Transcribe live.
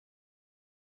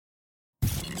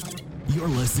You're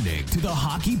listening to the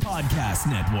Hockey Podcast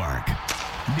Network.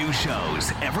 New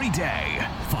shows every day.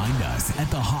 Find us at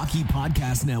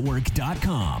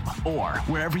thehockeypodcastnetwork.com or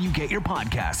wherever you get your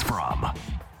podcasts from.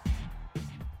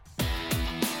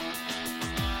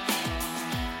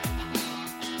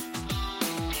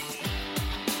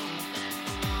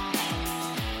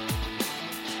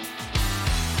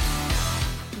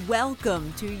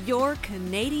 Welcome to your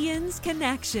Canadiens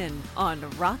Connection on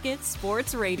Rocket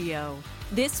Sports Radio.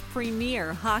 This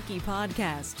premier hockey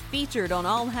podcast, featured on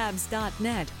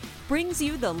allhabs.net, brings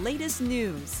you the latest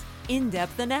news,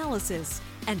 in-depth analysis,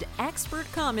 and expert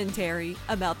commentary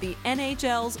about the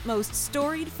NHL's most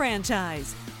storied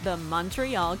franchise, the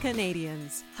Montreal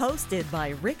Canadiens. Hosted by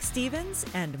Rick Stevens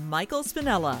and Michael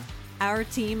Spinella. Our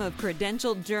team of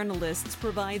credentialed journalists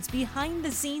provides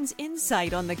behind-the-scenes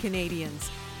insight on the Canadiens,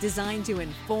 designed to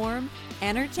inform,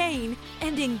 entertain,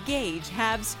 and engage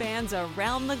Habs fans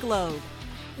around the globe.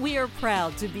 We are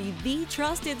proud to be the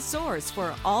trusted source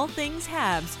for all things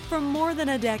Habs for more than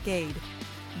a decade.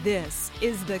 This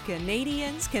is the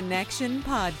Canadiens Connection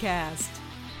Podcast.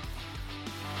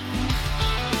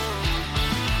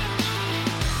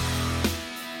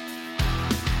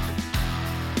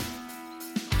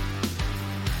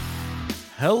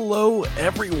 Hello,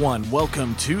 everyone.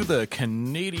 Welcome to the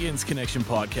Canadiens Connection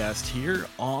Podcast here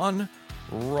on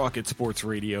Rocket Sports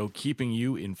Radio, keeping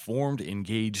you informed,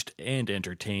 engaged, and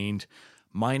entertained.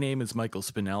 My name is Michael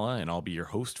Spinella, and I'll be your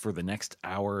host for the next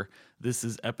hour. This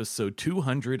is episode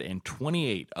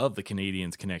 228 of the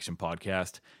Canadiens Connection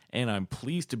Podcast, and I'm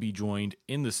pleased to be joined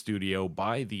in the studio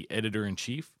by the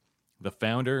editor-in-chief, the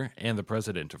founder, and the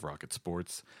president of Rocket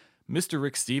Sports, Mr.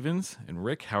 Rick Stevens. And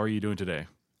Rick, how are you doing today?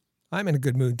 I'm in a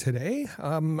good mood today.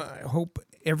 I hope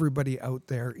everybody out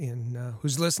there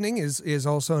who's listening is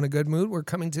also in a good mood. We're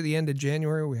coming to the end of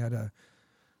January. We had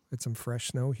some fresh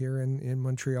snow here in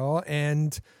Montreal,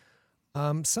 and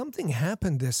something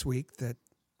happened this week that,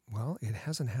 well, it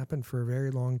hasn't happened for a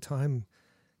very long time.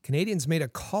 Canadiens made a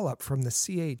call up from the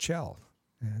CHL,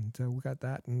 and we got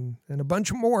that and a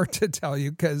bunch more to tell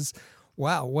you because,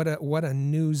 wow, what a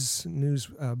news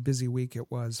busy week it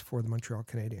was for the Montreal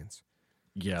Canadiens.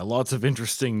 Yeah, lots of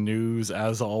interesting news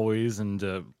as always, and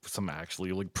some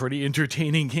actually pretty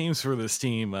entertaining games for this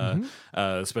team,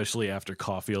 especially after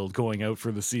Caulfield going out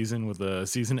for the season with a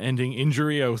season-ending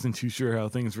injury. I wasn't too sure how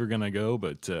things were going to go,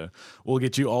 but we'll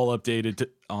get you all updated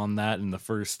on that in the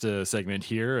first segment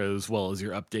here, as well as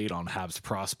your update on Habs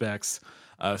prospects.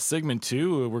 Segment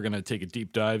 2, we're going to take a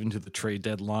deep dive into the trade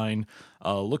deadline,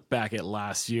 look back at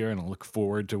last year, and look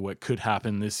forward to what could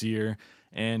happen this year.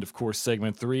 And, of course,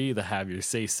 segment 3, the Have Your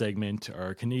Say segment,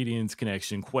 our Canadiens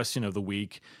Connection question of the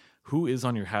week. Who is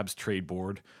on your Habs trade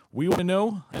board? We want to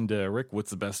know. And, Rick,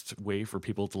 what's the best way for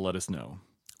people to let us know?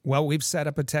 Well, we've set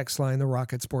up a text line, the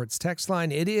Rocket Sports text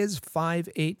line. It is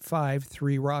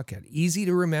 5853-ROCKET. Easy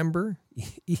to remember,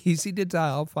 easy to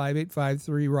dial,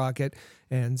 5853-ROCKET,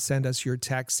 and send us your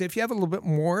text. If you have a little bit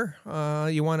more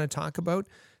you want to talk about,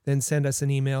 then send us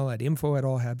an email at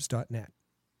info@allhabs.net.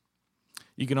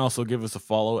 You can also give us a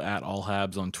follow at All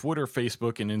Habs on Twitter,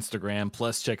 Facebook, and Instagram.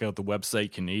 Plus, check out the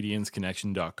website,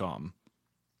 CanadiensConnection.com.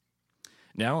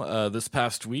 Now, this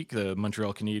past week, the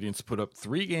Montreal Canadiens put up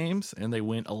 3 games, and they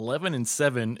went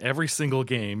 11-7 every single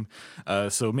game.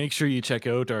 So make sure you check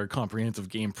out our comprehensive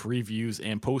game previews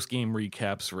and post-game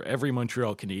recaps for every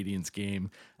Montreal Canadiens game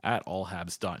at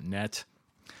allhabs.net.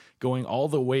 Going all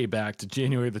the way back to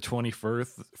January the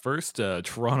 21st,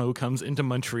 Toronto comes into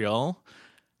Montreal,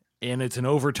 and it's an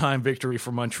overtime victory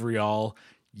for Montreal.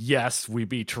 Yes, we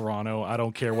beat Toronto. I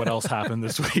don't care what else happened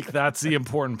this week. That's the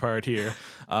important part here.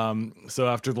 So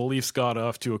after the Leafs got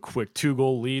off to a quick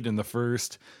 2-goal lead in the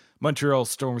first, Montreal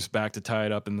storms back to tie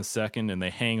it up in the second, and they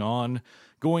hang on.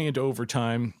 Going into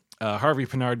overtime, Harvey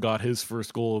Pinard got his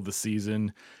first goal of the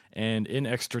season, and in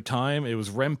extra time, it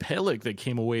was Rem Pelech that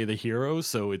came away the hero.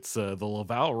 So it's the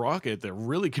Laval Rocket that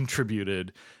really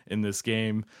contributed in this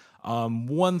game.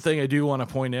 One thing I do want to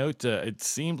point out, it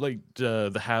seemed like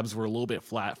the Habs were a little bit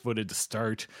flat-footed to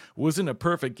start. Wasn't a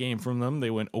perfect game from them.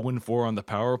 They went 0-4 on the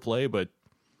power play, but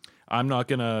I'm not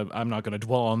gonna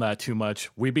dwell on that too much.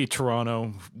 We beat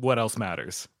Toronto. What else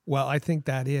matters? Well, I think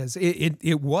that is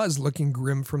it was looking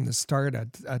grim from the start.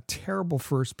 A terrible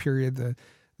first period. The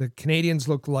Canadiens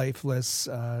looked lifeless.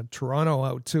 Toronto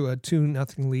out to a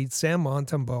 2-0 lead. Sam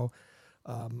Montembeault.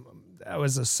 That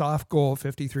was a soft goal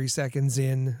 53 seconds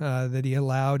in that he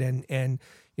allowed. And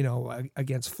you know,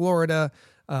 against Florida,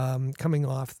 coming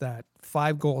off that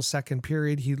 5-goal second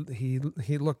period, he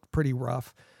looked pretty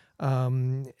rough.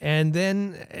 And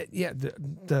then,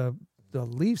 the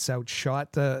Leafs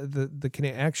outshot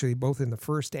the actually both in the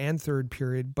first and third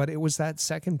period, but it was that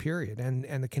second period,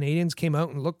 and the Canadians came out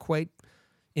and looked quite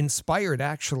inspired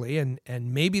actually,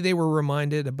 and maybe they were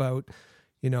reminded about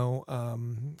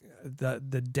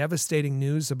the devastating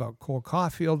news about Cole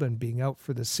Caulfield and being out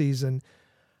for the season,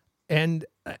 and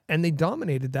they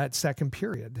dominated that second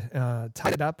period,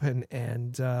 tied it up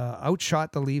and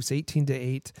outshot the Leafs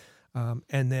 18-8.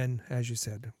 And then, as you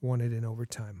said, won it in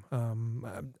overtime.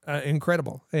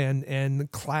 Incredible and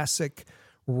classic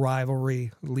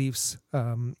rivalry. Leafs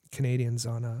Canadians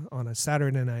on a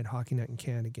Saturday night Hockey Night in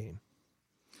Canada game.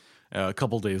 A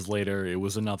couple days later, it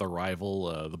was another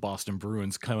rival. The Boston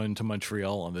Bruins come into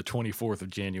Montreal on the 24th of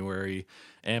January,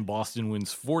 and Boston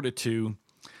wins 4-2.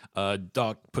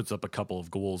 Dach puts up a couple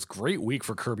of goals. Great week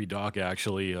for Kirby Dach,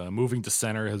 actually. Moving to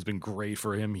center has been great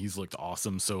for him. He's looked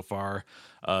awesome so far.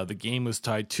 The game was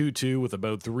tied 2-2 with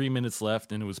about 3 minutes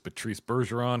left, and it was Patrice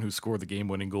Bergeron who scored the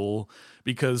game-winning goal,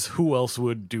 because who else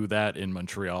would do that in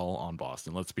Montreal on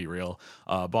Boston? Let's be real.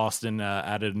 Boston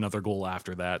added another goal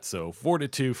after that, so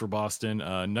 4-2 for Boston.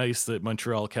 Nice that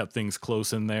Montreal kept things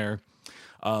close in there.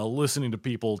 Listening to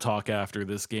people talk after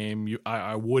this game,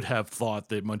 I would have thought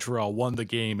that Montreal won the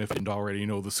game if I didn't already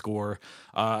know the score.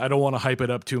 I don't want to hype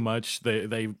it up too much.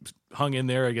 They hung in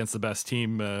there against the best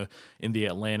team in the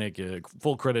Atlantic.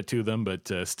 Full credit to them,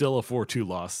 but still a 4-2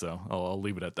 loss, so I'll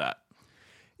leave it at that.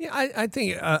 Yeah, I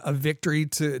think a victory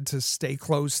to stay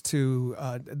close to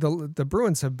the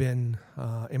Bruins have been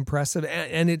impressive,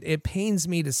 and it pains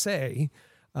me to say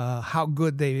how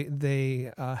good they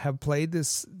have played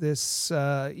this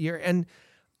year, and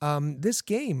this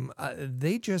game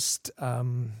they just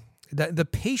the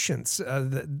patience,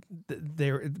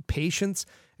 their patience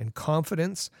and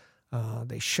confidence.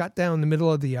 They shut down the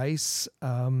middle of the ice,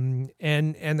 and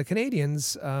the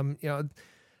Canadians,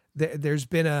 there's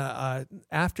been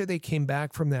after they came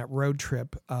back from that road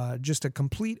trip, just a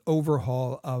complete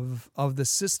overhaul of the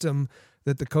system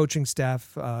that the coaching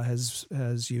staff has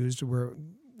used. Where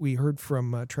we heard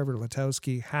from Trevor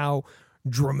Letowski how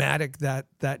dramatic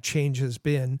that change has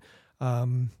been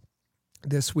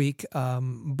this week.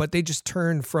 But they just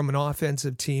turned from an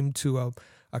offensive team to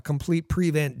a complete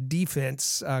prevent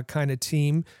defense kind of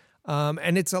team.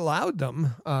 And it's allowed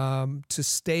them to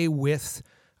stay with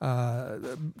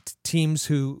teams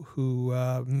who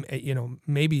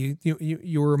maybe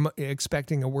you were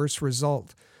expecting a worse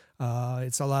result.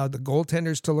 It's allowed the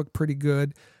goaltenders to look pretty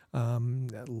good.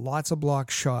 Lots of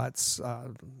block shots,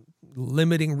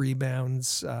 limiting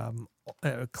rebounds,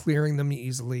 clearing them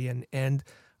easily, and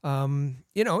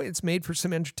it's made for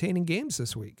some entertaining games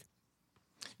this week.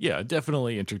 Yeah,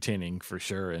 definitely entertaining for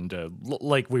sure. And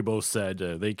like we both said,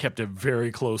 they kept it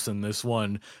very close in this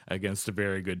one against a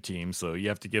very good team. So you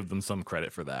have to give them some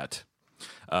credit for that.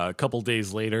 A couple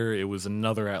days later, it was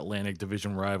another Atlantic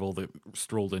Division rival that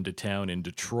strolled into town in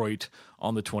Detroit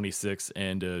on the 26th,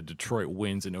 and Detroit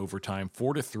wins in overtime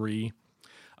 4-3.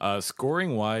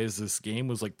 Scoring wise, this game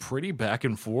was like pretty back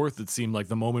and forth. It seemed like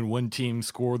the moment one team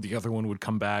scored, the other one would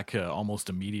come back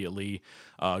almost immediately.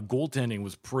 Goaltending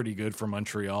was pretty good for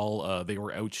Montreal. They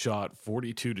were outshot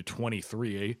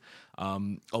 42-23.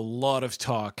 A lot of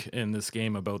talk in this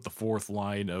game about the fourth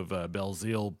line of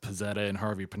Belzile, Pezzetta, and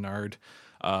Harvey Pinard.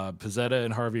 Pezzetta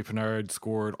and Harvey Pinard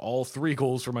scored all 3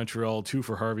 goals for Montreal, 2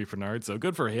 for Harvey Pinard. So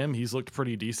good for him. He's looked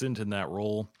pretty decent in that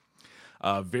role.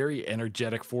 Very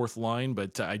energetic fourth line,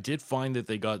 but I did find that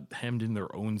they got hemmed in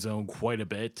their own zone quite a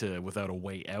bit without a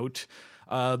way out.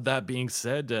 That being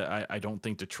said, I don't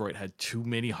think Detroit had too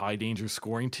many high danger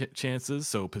scoring chances,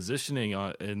 so positioning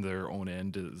in their own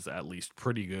end is at least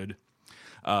pretty good.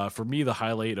 For me, the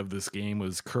highlight of this game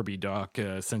was Kirby Dach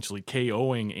essentially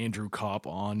KOing Andrew Kopp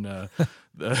on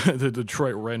the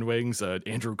Detroit Red Wings.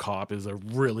 Andrew Kopp is a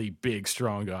really big,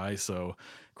 strong guy, so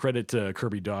credit to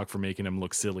Kirby Dach for making him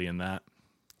look silly in that.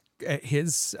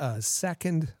 His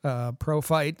second pro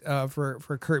fight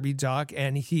for Kirby Dach,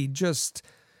 and he just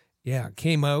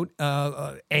came out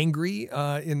angry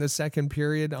in the second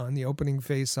period on the opening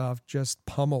faceoff, just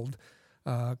pummeled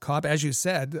Kopp, as you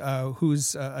said,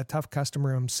 who's a tough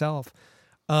customer himself.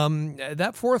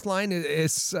 That fourth line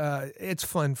is it's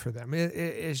fun for them.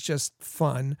 It's just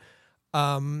fun.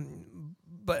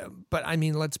 But I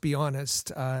mean, let's be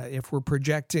honest. If we're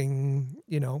projecting,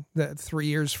 that 3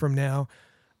 years from now,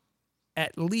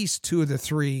 at least 2 of the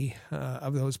 3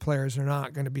 of those players are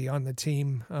not going to be on the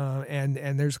team,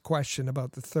 and there's a question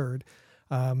about the third.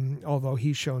 Although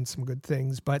he's shown some good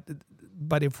things, but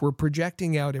if we're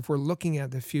projecting out, if we're looking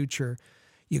at the future,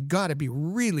 you got to be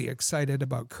really excited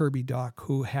about Kirby Dach,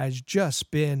 who has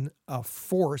just been a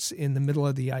force in the middle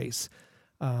of the ice.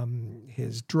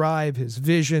 his drive, his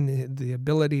vision, the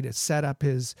ability to set up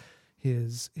his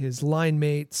line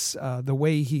mates, the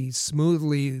way he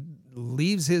smoothly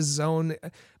leaves his zone,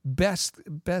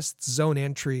 best zone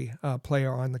entry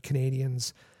player on the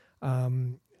Canadians.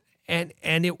 And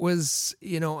it was,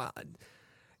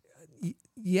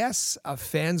 yes,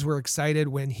 fans were excited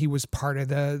when he was part of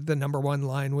the number one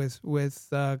line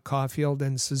with Caulfield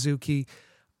and Suzuki.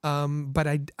 But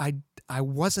I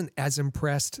wasn't as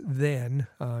impressed then.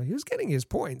 He was getting his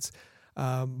points.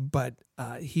 But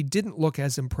he didn't look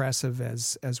as impressive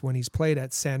as when he's played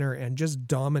at center and just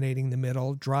dominating the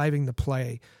middle, driving the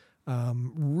play.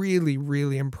 Really,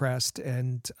 really impressed.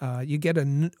 And you get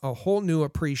a whole new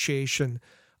appreciation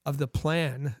of the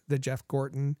plan, the Jeff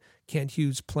Gorton, Kent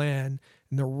Hughes plan,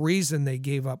 and the reason they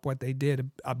gave up what they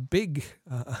did.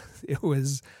 It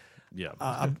was... Yeah.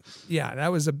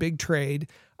 That was a big trade.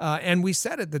 And we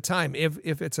said at the time,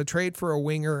 if it's a trade for a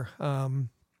winger,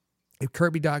 if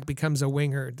Kirby Dach becomes a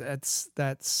winger, that's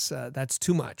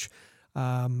too much.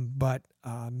 But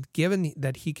given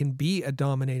that he can be a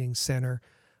dominating center,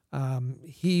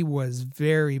 he was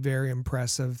very, very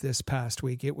impressive this past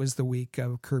week. It was the week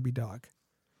of Kirby Dach.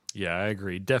 Yeah, I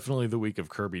agree. Definitely the week of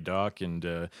Kirby Dach.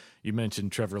 And you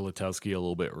mentioned Trevor Letowski a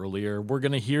little bit earlier. We're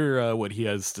going to hear what he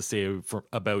has to say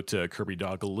about Kirby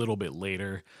Dach a little bit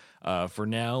later. For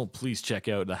now, please check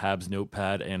out the Habs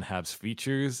Notepad and Habs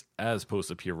features as posts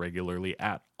appear regularly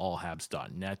at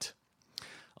allhabs.net.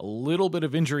 A little bit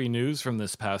of injury news from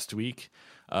this past week.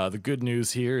 The good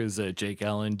news here is that Jake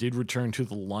Allen did return to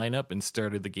the lineup and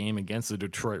started the game against the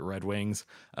Detroit Red Wings.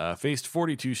 Faced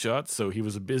 42 shots, so he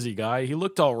was a busy guy. He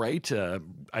looked all right,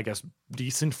 I guess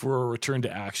decent for a return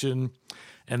to action.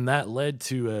 And that led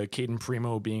to Caden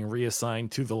Primo being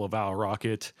reassigned to the Laval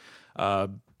Rocket.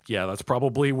 Yeah, that's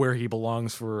probably where he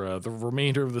belongs for the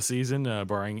remainder of the season,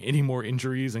 barring any more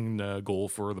injuries and goal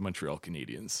for the Montreal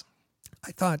Canadiens.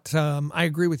 I thought I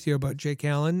agree with you about Jake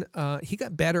Allen. He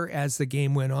got better as the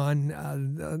game went on.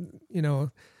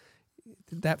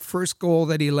 That first goal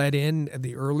that he let in,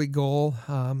 the early goal,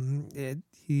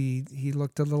 he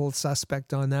looked a little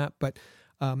suspect on that. But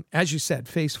as you said,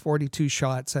 faced 42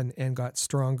 shots and got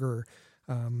stronger.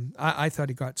 I thought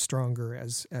he got stronger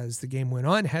as the game went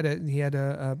on. He had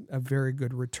a very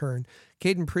good return.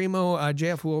 Caden Primo,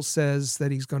 JF Wool says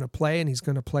that he's going to play and he's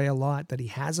going to play a lot, that he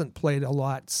hasn't played a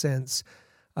lot since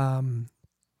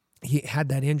he had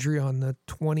that injury on the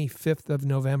 25th of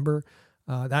November.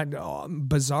 That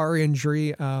bizarre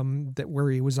injury where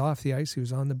he was off the ice. He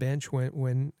was on the bench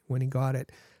when he got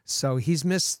it. So he's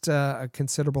missed a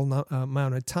considerable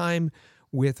amount of time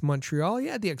with Montreal. He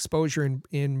had the exposure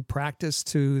in practice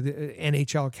to the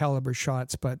NHL caliber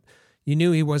shots, but you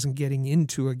knew he wasn't getting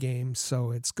into a game.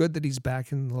 So it's good that he's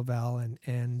back in Laval,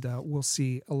 and we'll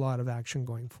see a lot of action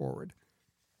going forward.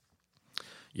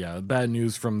 Yeah, bad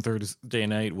news from Thursday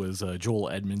night was Joel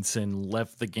Edmondson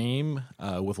left the game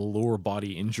with a lower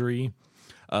body injury.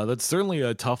 That's certainly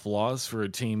a tough loss for a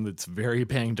team that's very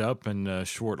banged up and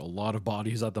short a lot of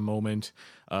bodies at the moment.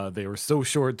 They were so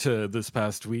short this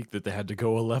past week that they had to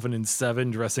go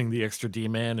 11-7 dressing the extra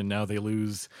D-man, and now they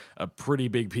lose a pretty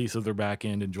big piece of their back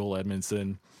end in Joel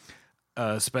Edmondson,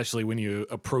 especially when you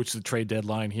approach the trade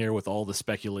deadline here with all the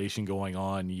speculation going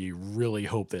on. You really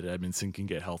hope that Edmondson can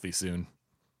get healthy soon.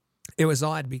 It was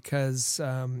odd because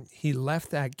he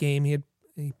left that game. He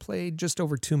played just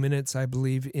over 2 minutes, I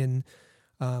believe, in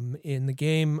the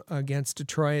game against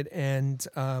Detroit, and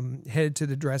headed to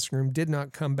the dressing room, did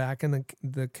not come back, and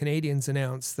the Canadians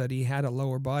announced that he had a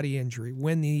lower body injury.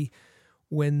 When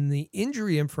the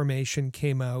injury information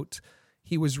came out,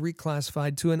 he was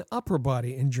reclassified to an upper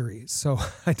body injury. So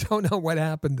I don't know what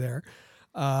happened there.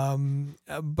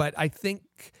 But I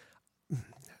think,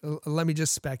 let me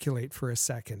just speculate for a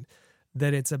second,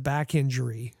 that it's a back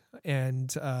injury. And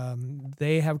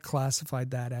they have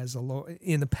classified that as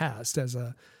in the past as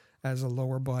a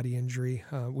lower body injury.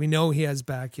 We know he has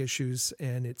back issues,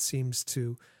 and it seems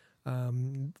to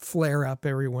flare up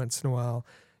every once in a while.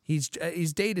 He's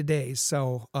day to day,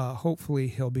 so hopefully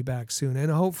he'll be back soon,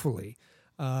 and hopefully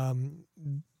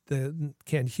the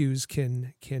Kent Hughes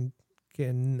can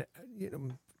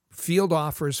field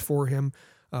offers for him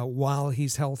while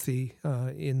he's healthy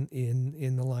in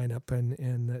the lineup,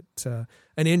 and that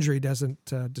an injury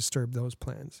doesn't disturb those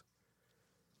plans.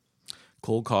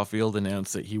 Cole Caulfield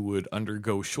announced that he would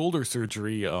undergo shoulder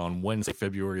surgery on Wednesday,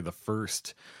 February the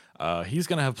 1st. He's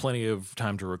going to have plenty of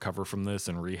time to recover from this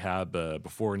and rehab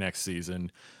before next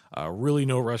season. Really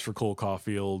no rush for Cole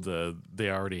Caulfield. They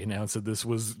already announced that this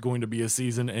was going to be a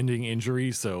season-ending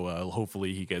injury, so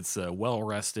hopefully he gets well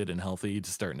rested and healthy to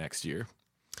start next year.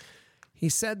 He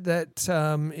said that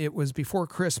it was before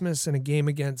Christmas in a game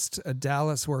against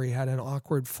Dallas where he had an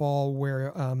awkward fall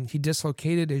where he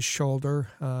dislocated his shoulder.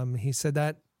 He said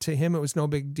that to him it was no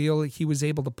big deal. He was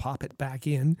able to pop it back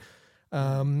in.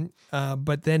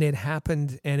 But then it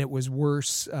happened and it was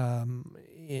worse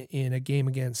in a game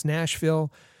against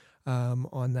Nashville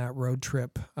on that road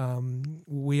trip.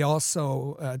 We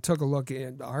also took a look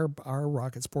at our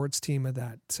Rocket Sports team of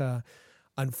that.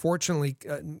 Unfortunately,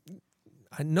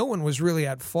 no one was really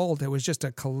at fault. It was just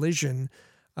a collision,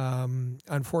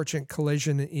 unfortunate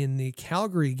collision in the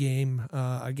Calgary game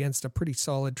against a pretty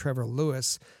solid Trevor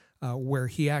Lewis, where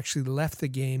he actually left the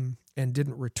game and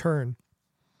didn't return.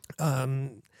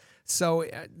 So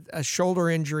a shoulder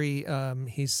injury,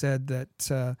 he said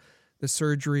that the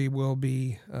surgery will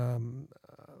be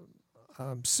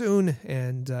soon.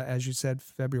 And as you said,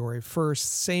 February 1st,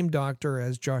 same doctor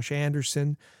as Josh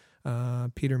Anderson,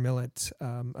 Peter Millett,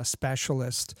 a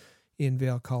specialist in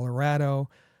Vail, Colorado.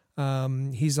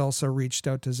 He's also reached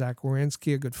out to Zach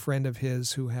Werenski, a good friend of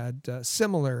his who had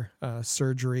similar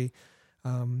surgery.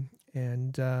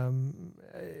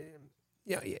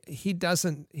 He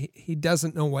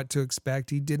doesn't know what to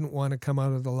expect. He didn't want to come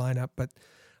out of the lineup, but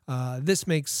this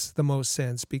makes the most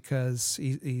sense because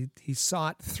he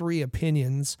sought 3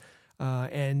 opinions,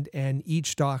 and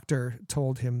each doctor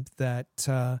told him that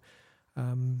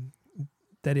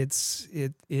that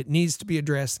it needs to be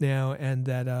addressed now, and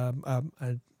that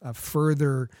a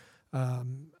further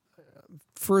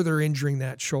injuring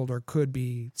that shoulder could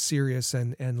be serious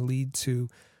and lead to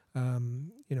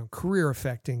career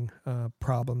affecting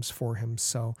problems for him.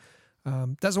 So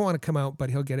doesn't want to come out, but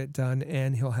he'll get it done,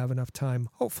 and he'll have enough time,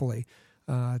 hopefully,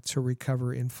 to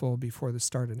recover in full before the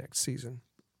start of next season.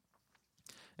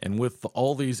 And with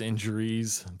all these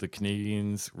injuries, the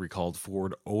Canadians recalled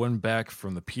forward Owen Beck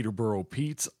from the Peterborough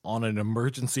Petes on an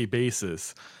emergency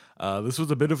basis. This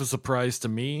was a bit of a surprise to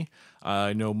me.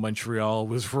 I know Montreal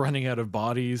was running out of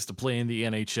bodies to play in the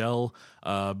NHL.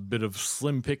 A bit of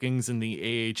slim pickings in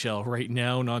the AHL right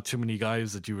now. Not too many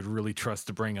guys that you would really trust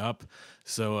to bring up.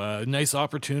 So a nice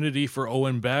opportunity for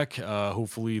Owen Beck.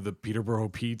 Hopefully the Peterborough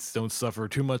Petes don't suffer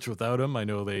too much without him. I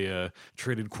know they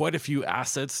traded quite a few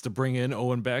assets to bring in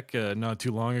Owen Beck not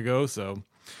too long ago. So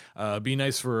be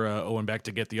nice for Owen Beck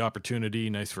to get the opportunity,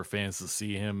 nice for fans to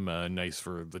see him, nice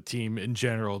for the team in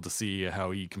general to see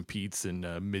how he competes in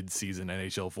mid-season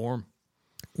NHL form.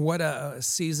 What a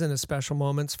season of special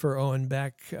moments for Owen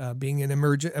Beck, being an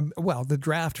emergent, the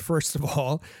draft, first of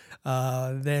all,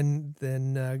 then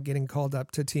getting called up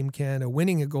to Team Canada,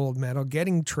 winning a gold medal,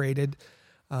 getting traded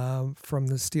from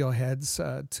the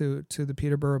Steelheads to the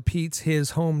Peterborough Petes,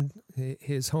 his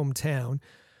hometown.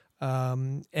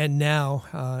 And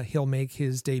now he'll make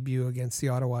his debut against the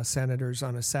Ottawa Senators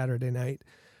on a Saturday night.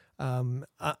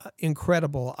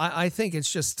 Incredible. I think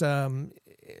it's just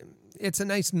it's a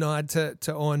nice nod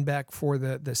to Owen Beck for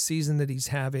the season that he's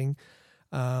having.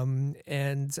 The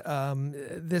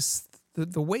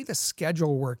way the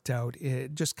schedule worked out,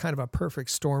 it just kind of a perfect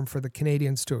storm for the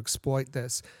Canadians to exploit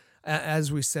this.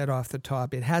 As we said off the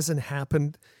top, it hasn't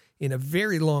happened in a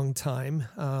very long time.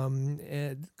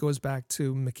 It goes back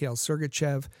to Mikhail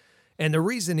Sergachev. And the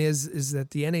reason is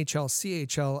that the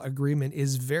NHL-CHL agreement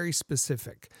is very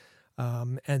specific.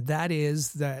 And that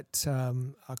is that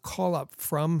a call-up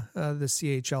from the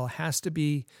CHL has to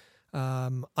be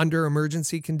under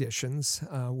emergency conditions,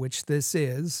 which this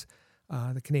is.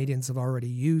 The Canadians have already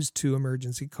used 2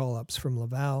 emergency call-ups from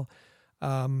Laval.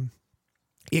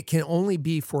 It can only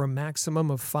be for a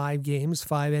maximum of 5 games,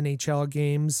 5 NHL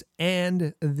games,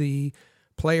 and the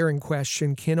player in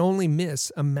question can only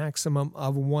miss a maximum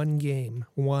of one game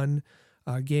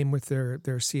with their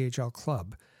CHL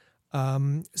club.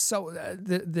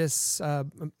 This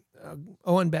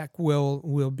Owen Beck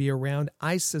will be around,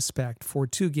 I suspect, for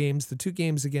 2 games, the 2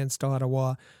 games against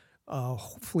Ottawa.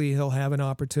 Hopefully he'll have an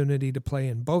opportunity to play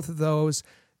in both of those.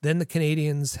 Then the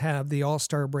Canadians have the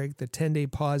All-Star break, the 10-day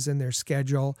pause in their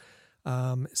schedule.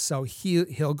 So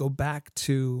he'll go back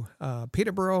to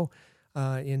Peterborough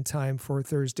in time for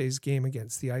Thursday's game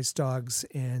against the Ice Dogs.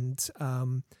 And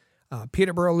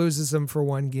Peterborough loses him for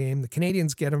 1 game. The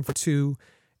Canadians get him for 2.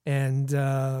 And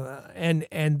then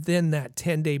that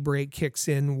 10-day break kicks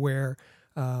in where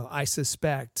I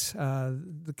suspect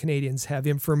the Canadians have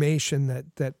information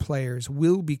that players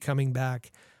will be coming back,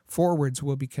 forwards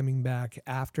will be coming back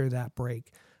after that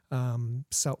break.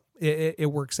 So it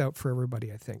works out for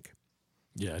everybody, I think.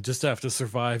 Yeah, just have to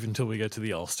survive until we get to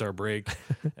the All-Star break.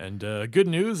 And good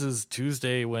news is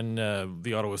Tuesday when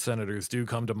the Ottawa Senators do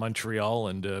come to Montreal,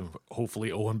 and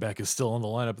hopefully Owen Beck is still in the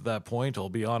lineup at that point. I'll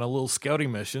be on a little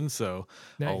scouting mission, so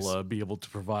Nice. I'll be able to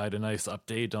provide a nice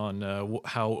update on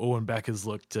how Owen Beck has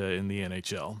looked in the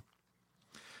NHL.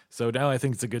 So now I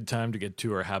think it's a good time to get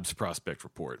to our Habs prospect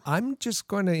report. I'm just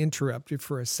going to interrupt you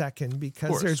for a second because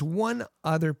course. there's one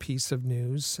other piece of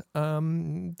news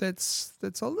that's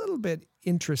a little bit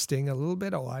interesting, a little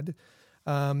bit odd,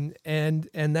 and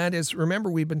that is, remember,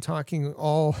 we've been talking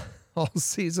all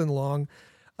season long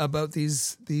about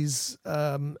these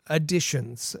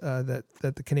additions that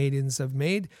the Canadians have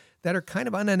made that are kind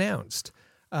of unannounced.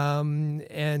 If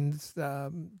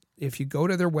you go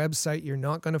to their website, you're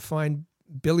not going to find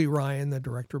Billy Ryan, the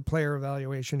director of player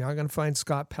evaluation. You're not going to find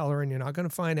Scott Pellerin. You're not going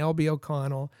to find L.B.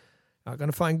 O'Connell. You're not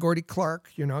going to find Gordy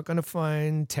Clark. You're not going to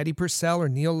find Teddy Purcell or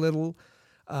Neil Little.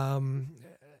 And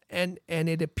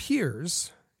it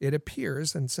appears,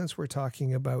 and since we're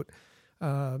talking about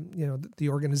the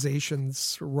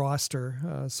organization's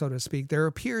roster, so to speak, there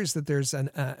appears that there's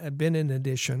been an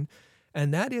addition,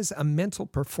 and that is a mental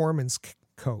performance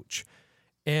coach.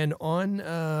 And on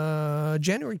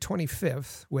January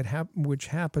 25th, which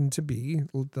happened to be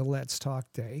the Let's Talk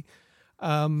Day,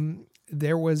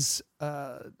 there was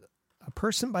a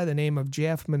person by the name of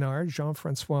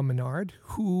Jean-Francois Menard,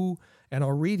 who, and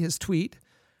I'll read his tweet,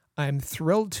 "I'm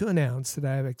thrilled to announce that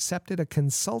I have accepted a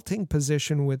consulting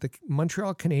position with the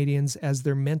Montreal Canadiens as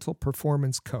their mental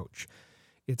performance coach.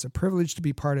 It's a privilege to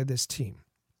be part of this team."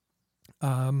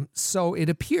 So it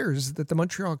appears that the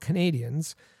Montreal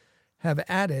Canadiens have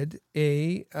added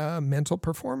a mental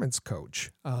performance coach,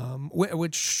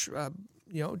 which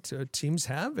teams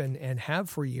have and have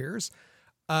for years.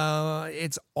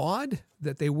 It's odd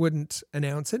that they wouldn't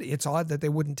announce it. It's odd that they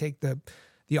wouldn't take the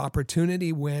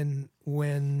opportunity when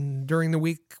during the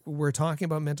week we're talking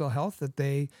about mental health, that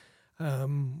they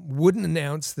wouldn't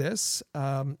announce this.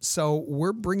 So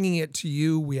we're bringing it to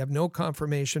you. We have no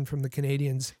confirmation from the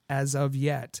Canadians as of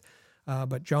yet,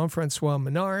 but Jean-Francois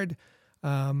Menard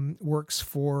works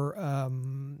for,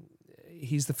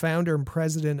 he's the founder and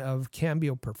president of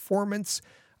Cambio Performance.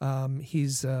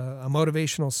 He's a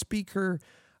motivational speaker.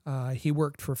 He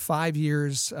worked for 5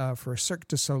 years for Cirque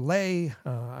du Soleil,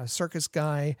 a circus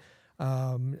guy,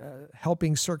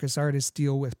 helping circus artists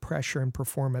deal with pressure and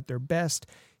perform at their best.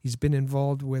 He's been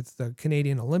involved with the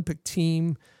Canadian Olympic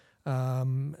team.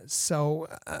 So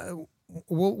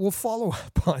we'll follow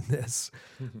up on this,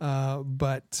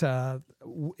 but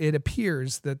it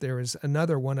appears that there is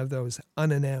another one of those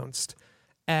unannounced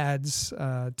adds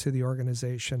to the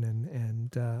organization,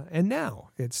 and now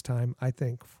it's time, I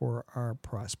think, for our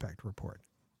prospect report.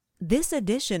 This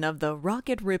edition of the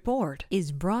Rocket Report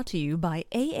is brought to you by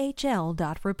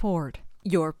AHL.Report,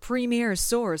 your premier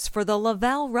source for the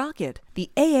Laval Rocket, the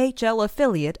AHL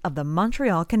affiliate of the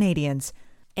Montreal Canadiens.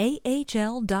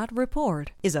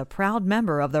 AHL.Report is a proud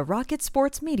member of the Rocket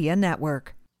Sports Media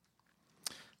Network.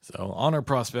 So on our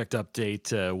prospect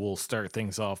update, we'll start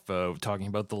things off talking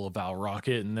about the Laval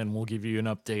Rocket, and then we'll give you an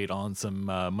update on some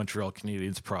Montreal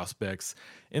Canadiens prospects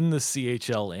in the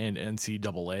CHL and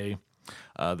NCAA.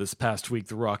 This past week,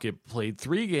 the Rocket played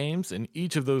 3 games, and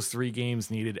each of those 3 games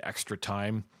needed extra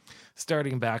time.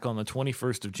 Starting back on the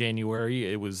 21st of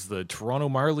January, it was the Toronto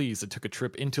Marlies that took a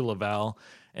trip into Laval,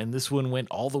 and this one went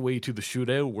all the way to the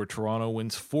shootout, where Toronto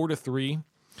wins 4-3.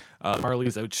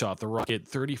 Marlies outshot the Rocket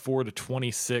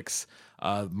 34-26.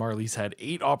 Marlies had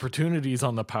 8 opportunities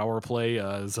on the power play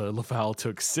as Laval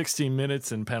took 16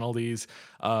 minutes in penalties.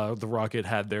 The Rocket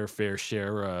had their fair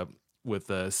share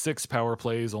with 6 power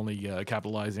plays, only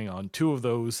capitalizing on 2 of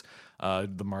those.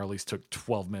 The Marlies took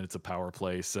 12 minutes of power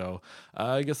play, so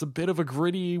I guess a bit of a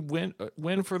gritty win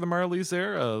for the Marlies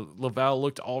there. Laval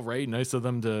looked all right. Nice of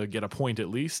them to get a point at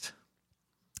least.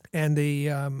 And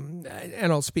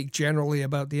and I'll speak generally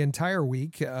about the entire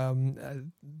week.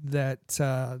 That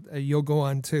you'll go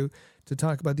on to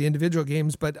talk about the individual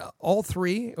games, but all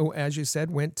 3, as you said,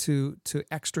 went to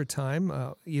extra time,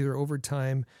 either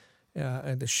overtime.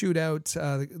 The shootout,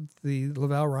 the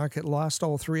Laval Rocket lost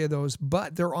all 3 of those,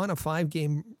 but they're on a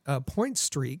 5-game point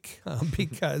streak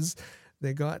because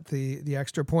they got the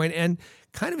extra point. And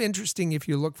kind of interesting, if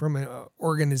you look from an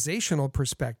organizational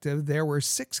perspective, there were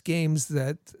 6 games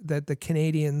that the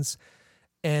Canadiens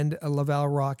and Laval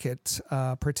Rocket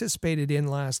participated in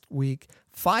last week.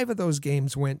 5 of those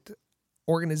games went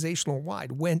organizational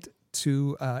wide, went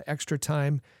to extra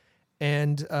time.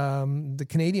 And the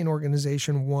Canadian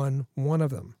organization won one of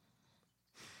them.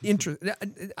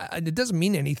 It doesn't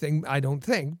mean anything, I don't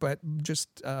think, but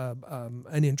just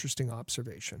an interesting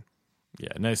observation.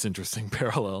 Yeah, nice, interesting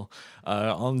parallel.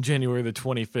 On January the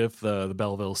 25th, the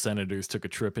Belleville Senators took a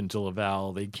trip into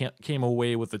Laval. They came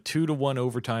away with a 2-1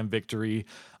 overtime victory.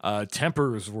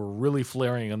 Tempers were really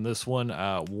flaring on this one.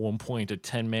 At one point, a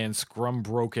 10-man scrum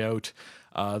broke out.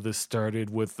 This started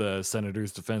with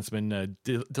Senators defenseman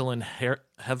Dylan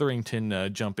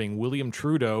Hetherington jumping William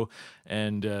Trudeau,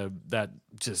 and that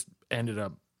just ended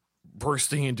up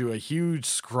bursting into a huge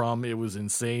scrum. It was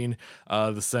insane.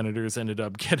 The Senators ended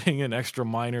up getting an extra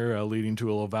minor, leading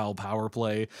to a Laval power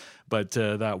play, but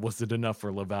that wasn't enough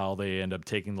for Laval. They end up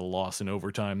taking the loss in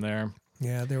overtime there.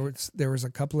 Yeah, there was a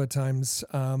couple of times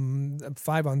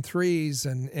 5-on-3s,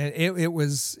 and it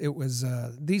was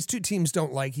these two teams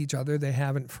don't like each other. They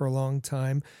haven't for a long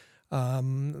time.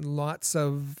 Lots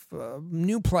of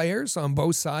new players on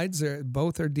both sides.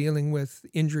 Both are dealing with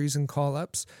injuries and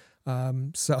call-ups.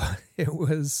 So it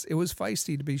was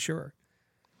feisty, to be sure.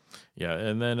 Yeah,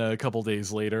 and then a couple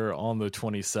days later, on the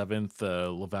 27th,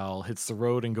 Laval hits the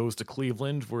road and goes to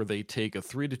Cleveland, where they take a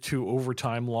 3-2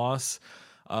 overtime loss.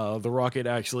 The Rocket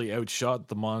actually outshot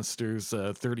the Monsters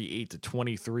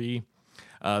 38-23.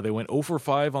 They went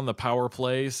 0-for-5 on the power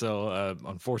play, so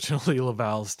unfortunately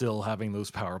Laval still having those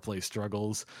power play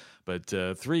struggles. But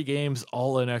 3 games,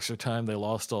 all in extra time. They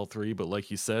lost all 3, but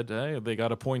like you said, they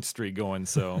got a point streak going,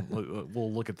 so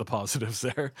we'll look at the positives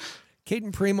there.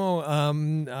 Caden Primo,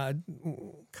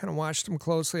 kind of watched him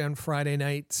closely on Friday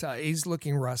night. He's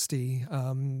looking rusty.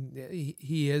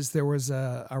 He is. There was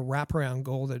a wraparound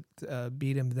goal that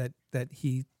beat him that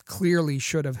he clearly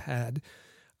should have had.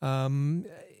 And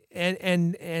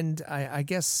I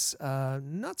guess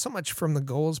not so much from the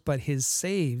goals, but his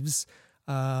saves.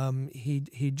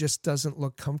 He just doesn't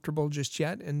look comfortable just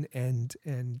yet, and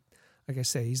like I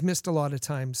say, he's missed a lot of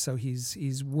time, so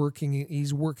he's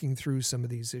working through some of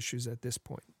these issues at this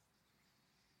point.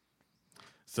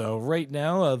 So right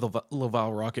now, the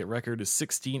Laval Rocket record is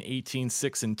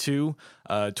 16-18-6-2,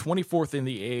 24th in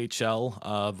the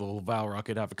AHL. The Laval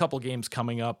Rocket have a couple games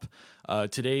coming up.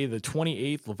 Today, the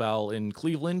 28th, Laval in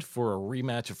Cleveland for a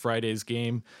rematch of Friday's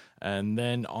game. And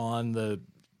then on the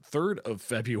 3rd of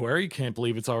February, can't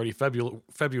believe it's already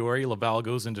February, Laval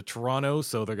goes into Toronto,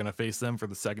 so they're going to face them for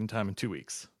the second time in 2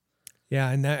 weeks. Yeah,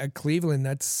 and Cleveland,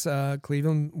 that's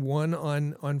Cleveland won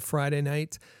on Friday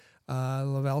night.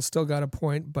 Laval still got a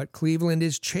point, but Cleveland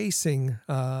is chasing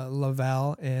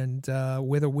Laval, and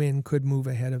with a win could move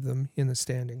ahead of them in the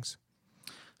standings.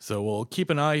 So we'll keep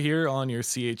an eye here on your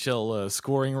CHL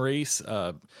scoring race.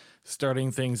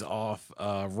 Starting things off,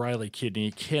 Riley Kidney,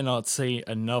 cannot say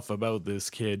enough about this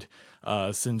kid.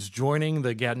 Since joining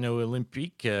the Gatineau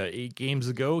Olympique 8 games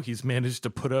ago, he's managed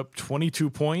to put up 22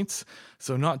 points,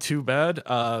 so not too bad.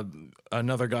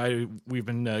 Another guy we've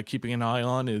been keeping an eye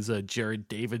on is Jared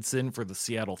Davidson for the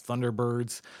Seattle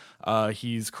Thunderbirds.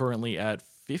 He's currently at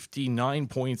 59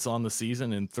 points on the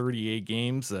season in 38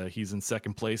 games. He's in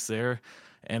second place there.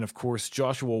 And, of course,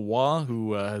 Joshua Waugh,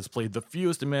 who has played the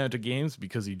fewest amount of games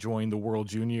because he joined the World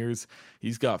Juniors.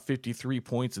 He's got 53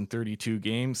 points in 32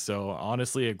 games, so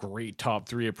honestly a great top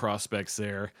 3 of prospects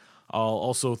there. I'll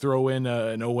also throw in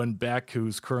an Owen Beck,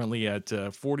 who's currently at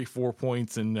 44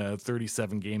 points in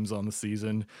 37 games on the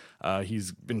season.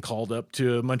 He's been called up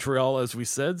to Montreal, as we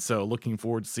said, so looking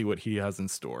forward to see what he has in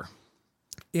store.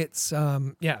 It's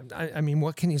I mean,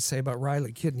 what can you say about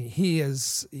Riley Kidney? He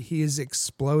has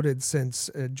exploded since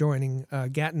joining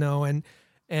Gatineau,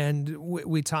 and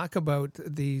we talk about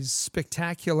these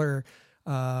spectacular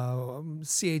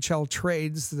CHL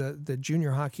trades, the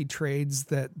junior hockey trades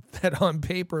that on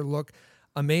paper look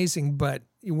amazing, but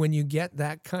when you get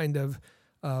that kind of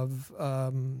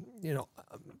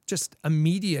just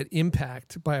immediate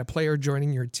impact by a player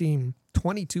joining your team,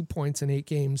 22 points in 8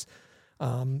 games.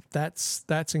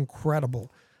 That's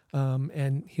incredible,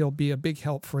 and he'll be a big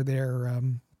help for their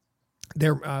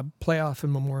playoff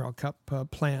and Memorial Cup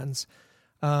plans.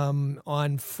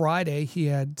 On Friday, he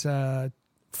had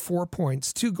 4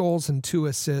 points, 2 goals, and 2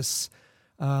 assists.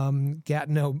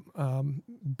 Gatineau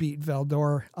beat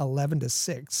Val-d'Or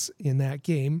 11-6 in that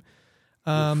game.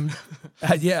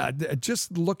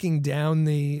 Just looking down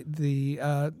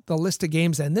the list of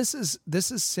games, and this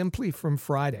is simply from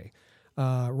Friday.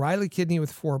 Riley Kidney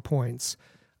with 4 points.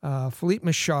 Philippe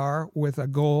Michard with a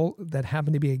goal that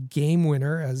happened to be a game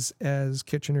winner as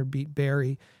Kitchener beat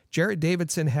Barrie. Jared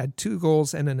Davidson had 2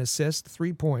 goals and an assist,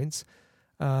 3 points.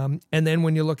 And then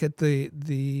when you look at the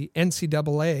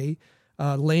NCAA,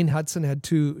 Lane Hudson had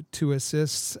two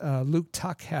assists. Luke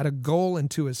Tuck had a goal and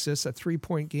 2 assists, a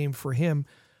 3-point game for him.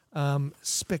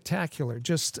 Spectacular.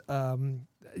 Just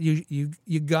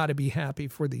you got to be happy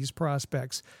for these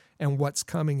prospects and what's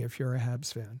coming if you're a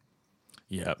Habs fan.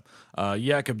 Yep.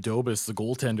 Jakob Dobis, the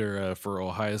goaltender for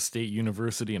Ohio State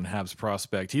University and Habs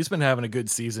prospect, he's been having a good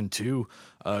season too.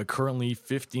 Currently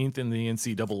 15th in the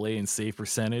NCAA in save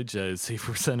percentage. Save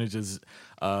percentage is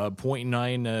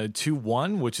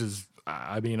 .921, which is,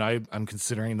 I'm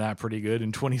considering that pretty good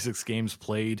in 26 games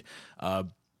played.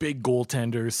 Big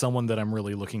goaltender, someone that I'm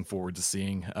really looking forward to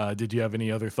seeing. Did you have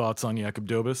any other thoughts on Jakob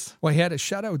Dobis? Well, he had a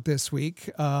shutout this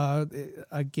week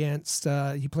against,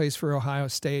 he plays for Ohio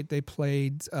State. They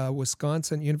played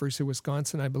Wisconsin, University of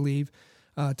Wisconsin, I believe.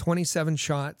 27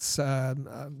 shots,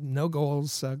 no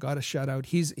goals, got a shutout.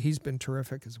 He's been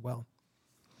terrific as well.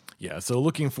 Yeah, so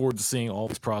looking forward to seeing all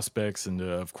these prospects, and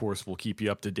of course, we'll keep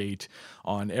you up to date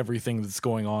on everything that's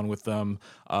going on with them.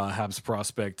 Habs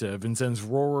prospect Vincenz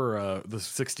Rohrer, the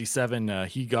 67,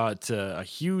 he got a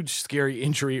huge, scary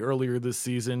injury earlier this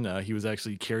season. He was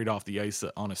actually carried off the ice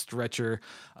on a stretcher.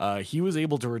 He was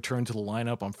able to return to the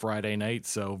lineup on Friday night,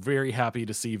 so very happy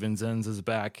to see Vincenz is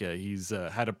back. He's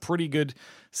had a pretty good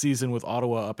season with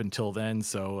Ottawa up until then,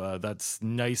 so that's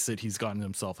nice that he's gotten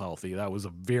himself healthy. That was a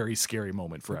very scary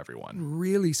moment for everyone.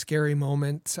 Really scary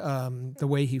moment. The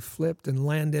way he flipped and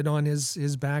landed on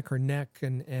his back or neck,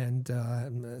 and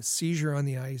a seizure on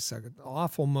the ice. An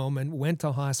awful moment. Went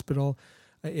to hospital.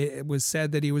 It was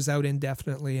said that he was out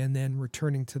indefinitely, and then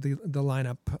returning to the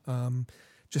lineup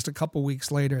just a couple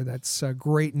weeks later. That's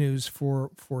great news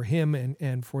for him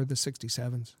and for the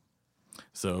 67s.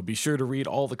 So be sure to read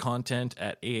all the content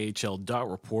at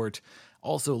ahl.report.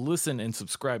 Also, listen and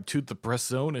subscribe to The Press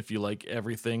Zone if you like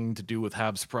everything to do with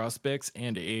Habs prospects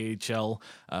and AHL.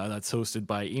 That's hosted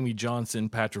by Amy Johnson,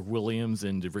 Patrick Williams,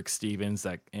 and Rick Stevens.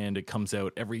 And it comes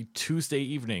out every Tuesday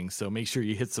evening. So make sure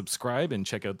you hit subscribe and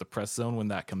check out The Press Zone when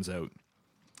that comes out.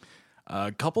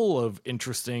 A couple of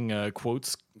interesting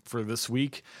quotes for this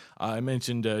week. I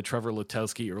mentioned Trevor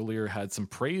Letowski earlier had some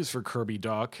praise for Kirby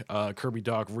Dach. Kirby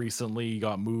Dach recently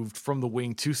got moved from the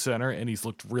wing to center, and he's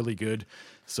looked really good.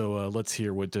 So let's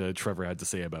hear what Trevor had to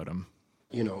say about him.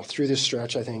 You know, through this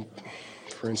stretch, I think,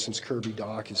 for instance, Kirby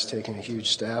Dach has taken a huge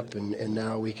step, and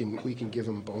now we can give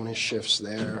him bonus shifts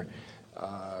there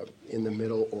in the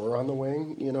middle or on the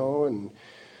wing, and,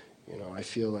 I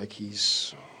feel like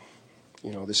he's...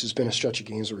 this has been a stretch of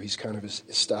games where he's kind of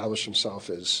established himself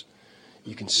as,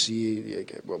 you can see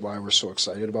why we're so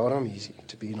excited about him. He's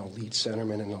to be an elite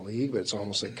centerman in the league, but it's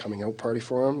almost like coming out party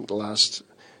for him the last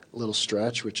little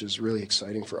stretch, which is really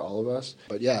exciting for all of us.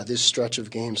 But yeah, this stretch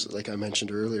of games, like I mentioned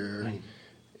earlier,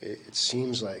 it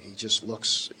seems like he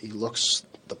looks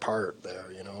the part there,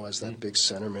 as that big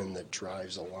centerman that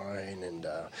drives a line, and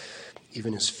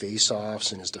even his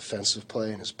face-offs and his defensive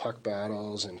play and his puck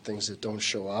battles and things that don't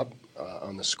show up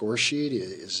on the score sheet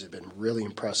has been really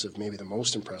impressive, maybe the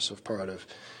most impressive part of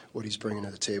what he's bringing to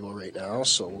the table right now.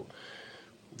 So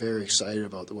very excited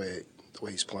about the way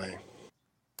he's playing.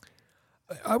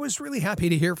 I was really happy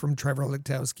to hear from Trevor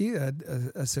Letowski,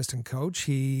 assistant coach.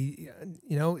 He's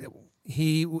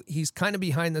kind of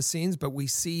behind the scenes, but we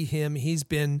see him. He's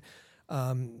been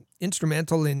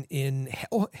instrumental in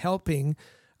helping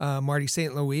Marty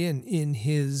St. Louis in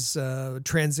his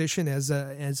transition as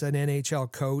an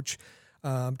NHL coach.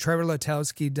 Trevor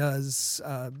Letowski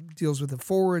deals with the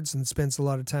forwards and spends a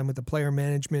lot of time with the player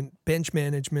management, bench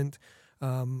management,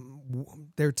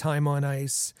 their time on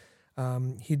ice.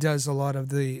 He does a lot of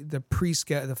the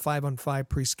pre-scout, the 5-on-5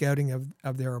 pre-scouting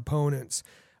of their opponents.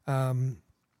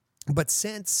 But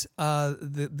since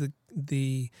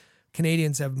the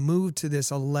Canadians have moved to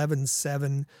this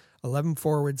 11-7, 11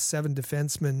 forwards, 7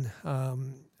 defensemen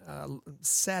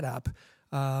setup,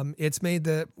 it's made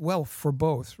for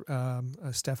both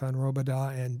Stefan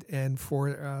Robidas and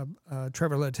for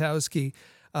Trevor Letowski,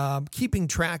 keeping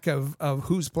track of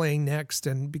who's playing next,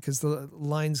 and because the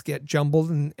lines get jumbled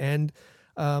and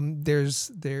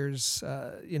there's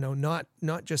not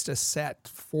just a set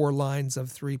 4 lines of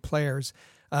 3 players.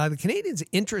 The Canadians,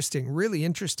 really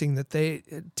interesting that they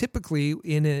typically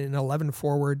in an 11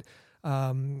 forward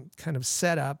kind of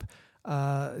setup,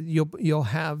 you'll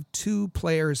have 2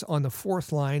 players on the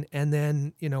 4th line, and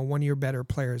then one of your better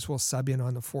players will sub in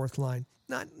on the 4th line.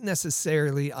 Not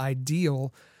necessarily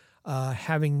ideal,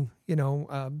 having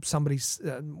somebody,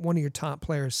 one of your top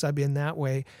players sub in that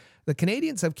way. The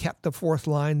Canadians have kept the 4th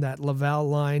line, that Laval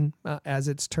line, as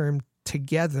it's termed,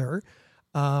 together.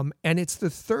 And it's the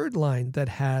 3rd line that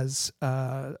has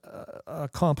a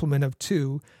complement of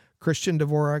 2, Christian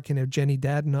Dvorak and Evgeny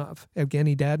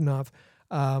Dadonov.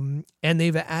 And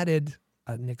they've added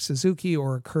Nick Suzuki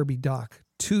or Kirby Dach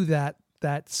to that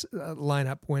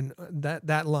lineup when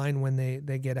that line when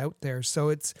they get out there. So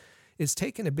it's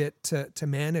taken a bit to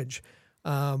manage.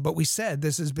 But we said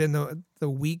this has been the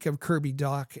week of Kirby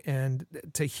Dach, and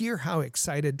to hear how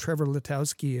excited Trevor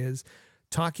Letowski is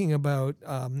talking about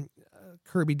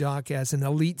Kirby Dach as an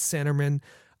elite centerman,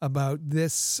 about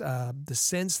this,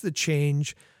 the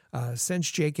change since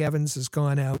Jake Evans has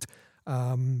gone out,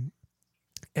 and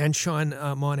Sean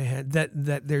Monahan,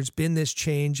 that there's been this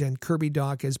change, and Kirby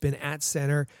Dach has been at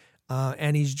center,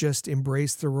 and he's just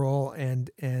embraced the role,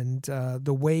 and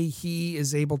the way he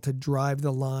is able to drive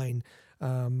the line,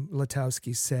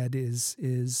 Letowski said,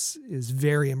 is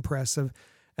very impressive.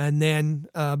 And then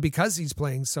because he's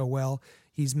playing so well,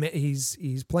 he's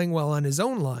playing well on his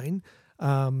own line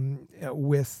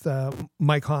with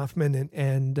Mike Hoffman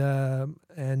and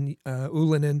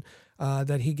Ullinen,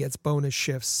 that he gets bonus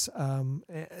shifts.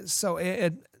 So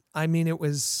it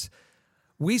was.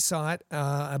 We saw it,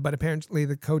 but apparently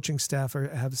the coaching staff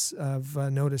have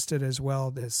noticed it as well.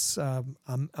 This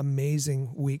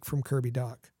amazing week from Kirby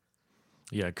Dach.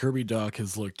 Yeah, Kirby Dach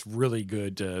has looked really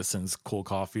good since Cole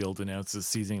Caulfield announced his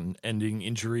season-ending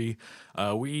injury.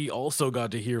 We also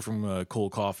got to hear from Cole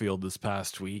Caulfield this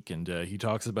past week, and he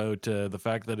talks about the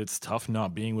fact that it's tough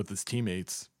not being with his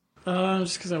teammates.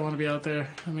 Just because I want to be out there.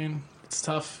 I mean, it's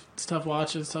tough. It's tough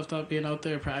watching. It's tough not being out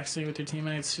there practicing with your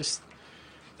teammates. Just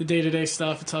the day-to-day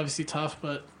stuff. It's obviously tough,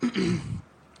 but I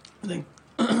think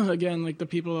again, like the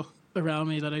people around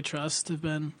me that I trust have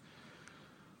been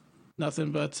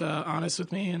nothing but honest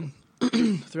with me, and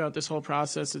throughout this whole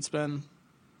process, it's been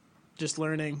just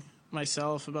learning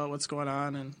myself about what's going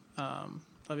on. And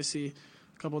obviously,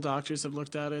 a couple of doctors have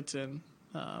looked at it, and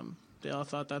they all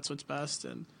thought that's what's best.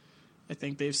 And I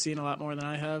think they've seen a lot more than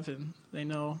I have, and they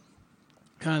know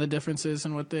kind of the differences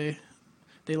in what they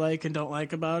like and don't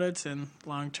like about it. And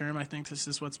long term, I think this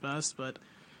is what's best. But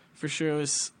for sure,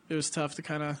 it was tough to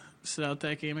kind of sit out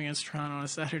that game against Toronto on a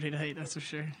Saturday night. That's for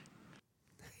sure.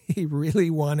 He really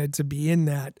wanted to be in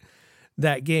that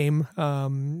game.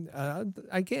 Again,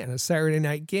 a Saturday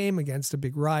night game against a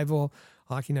big rival,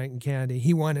 Hockey Night in Canada.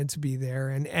 He wanted to be there,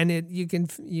 and you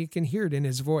can hear it in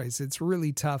his voice. It's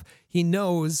really tough. He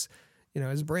knows,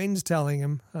 his brain's telling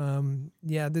him,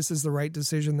 yeah, this is the right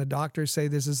decision. The doctors say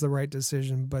this is the right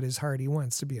decision, but his heart, he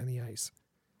wants to be on the ice.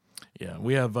 Yeah,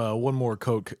 we have one more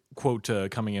quote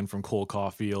coming in from Cole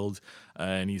Caulfield,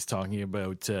 and he's talking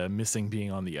about missing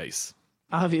being on the ice.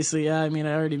 Obviously, yeah. I mean,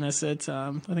 I already miss it.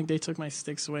 I think they took my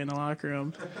sticks away in the locker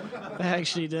room. They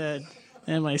actually did,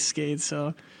 and my skates.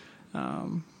 So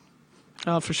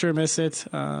I'll for sure miss it.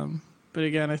 But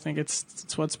again, I think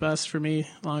it's what's best for me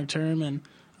long term, and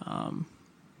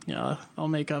I'll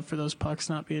make up for those pucks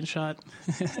not being shot.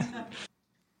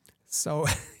 So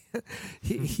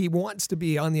he wants to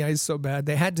be on the ice so bad.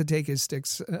 They had to take his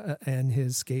sticks and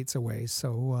his skates away.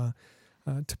 So.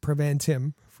 To prevent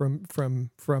him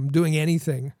from doing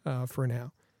anything for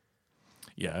now.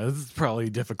 Yeah, it's probably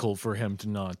difficult for him to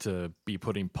not be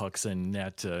putting pucks in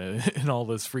net in all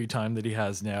this free time that he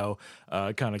has now.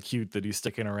 Kind of cute that he's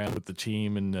sticking around with the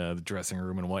team and the dressing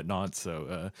room and whatnot.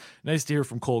 So nice to hear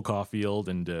from Cole Caulfield,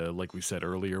 and like we said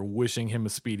earlier, wishing him a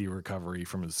speedy recovery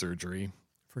from his surgery.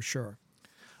 For sure.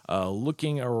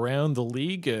 Looking around the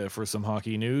league for some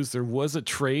hockey news, there was a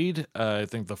trade, I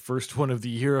think the first one of the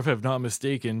year, if I'm not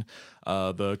mistaken.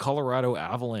 The Colorado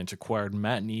Avalanche acquired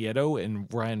Matt Nieto and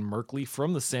Ryan Merkley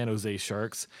from the San Jose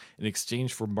Sharks in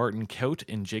exchange for Martin Kaut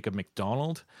and Jacob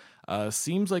McDonald.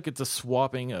 Seems like it's a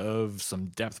swapping of some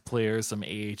depth players, some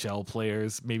AHL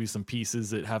players, maybe some pieces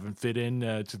that haven't fit in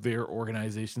to their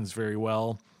organizations very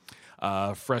well.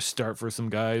 Fresh start for some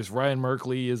guys. Ryan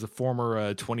Merkley is a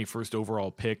former 21st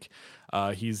overall pick.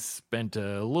 He's spent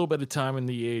a little bit of time in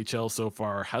the AHL so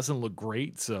far. Hasn't looked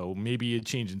great, so maybe a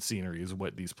change in scenery is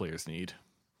what these players need.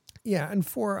 Yeah, and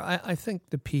I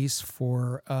think the piece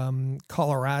for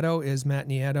Colorado is Matt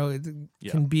Nieto.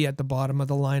 It can be at the bottom of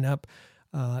the lineup.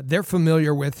 They're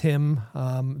familiar with him,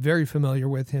 very familiar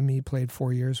with him. He played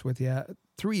 4 years with it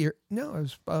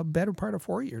was a better part of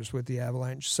 4 years with the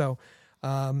Avalanche. So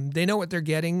they know what they're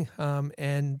getting,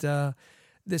 and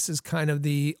this is kind of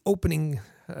the opening.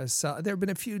 There have been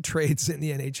a few trades in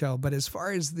the NHL, but as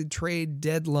far as the trade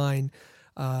deadline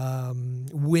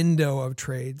window of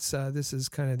trades, this is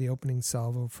kind of the opening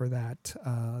salvo for that,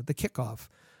 the kickoff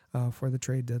for the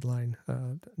trade deadline.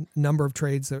 Number of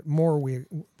trades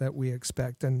that we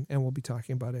expect, and we'll be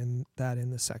talking about in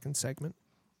the second segment.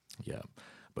 Yeah.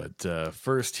 But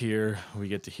first here, we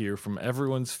get to hear from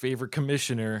everyone's favorite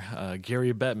commissioner,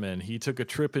 Gary Bettman. He took a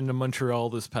trip into Montreal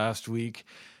this past week,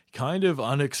 kind of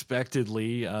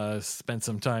unexpectedly, spent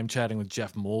some time chatting with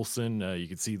Jeff Molson. You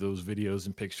can see those videos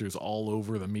and pictures all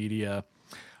over the media,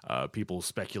 people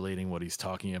speculating what he's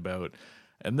talking about.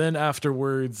 And then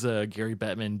afterwards, Gary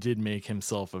Bettman did make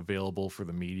himself available for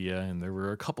the media, and there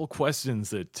were a couple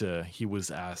questions that he was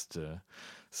asked.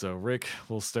 So, Rick,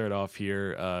 we'll start off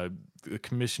here. The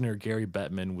Commissioner Gary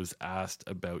Bettman was asked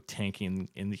about tanking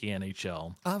in the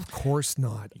NHL. Of course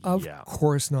not. Of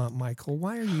course not, Michael.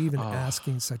 Why are you even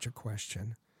asking such a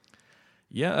question?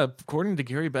 Yeah, according to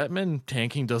Gary Bettman,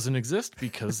 tanking doesn't exist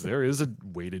because there is a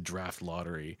weighted draft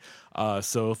lottery.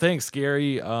 So thanks,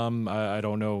 Gary. I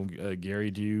don't know, Gary,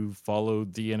 do you follow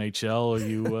the NHL? Are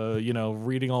you,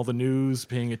 reading all the news,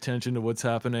 paying attention to what's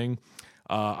happening?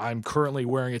 I'm currently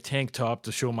wearing a tank top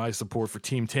to show my support for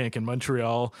Team Tank in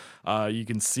Montreal. You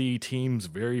can see teams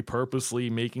very purposely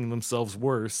making themselves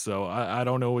worse, so I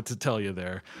don't know what to tell you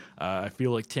there. I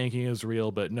feel like tanking is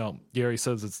real, but no, Gary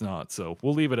says it's not, so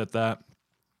we'll leave it at that.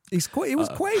 He was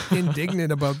quite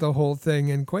indignant about the whole thing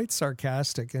and quite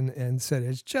sarcastic and said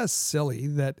it's just silly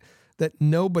that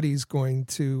nobody's going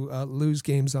to lose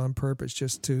games on purpose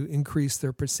just to increase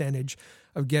their percentage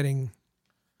of getting,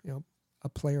 a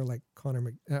player like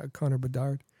Connor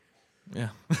Bedard. Yeah.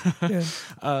 Yeah.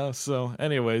 So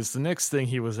anyways, the next thing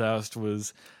he was asked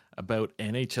was about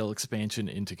NHL expansion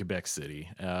into Quebec City.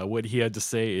 What he had to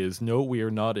say is, no, we are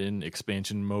not in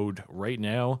expansion mode right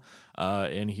now.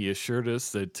 And he assured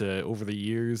us that over the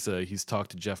years, he's talked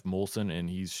to Jeff Molson and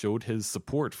he's showed his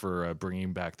support for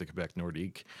bringing back the Quebec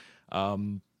Nordique.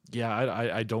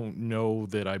 I don't know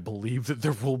that I believe that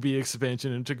there will be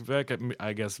expansion into Quebec.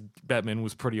 I guess Bettman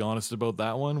was pretty honest about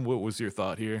that one. What was your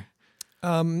thought here?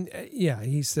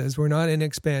 He says we're not in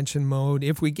expansion mode.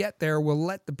 If we get there, we'll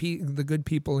let the good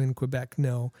people in Quebec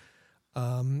know.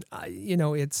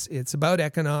 It's about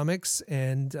economics,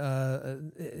 and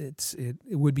it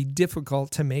would be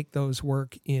difficult to make those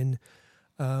work in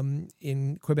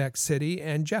Quebec City.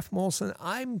 And Jeff Molson,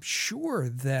 I'm sure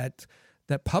that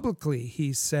publicly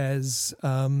he says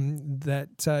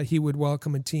that he would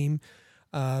welcome a team.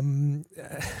 Why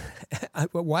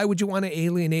would you want to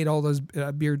alienate all those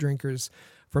beer drinkers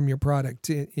from your product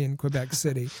in Quebec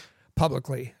City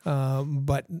publicly?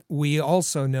 But we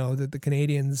also know that the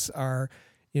Canadians are,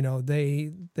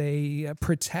 they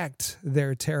protect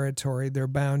their territory, their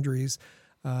boundaries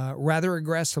rather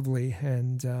aggressively.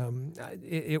 And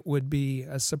it would be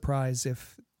a surprise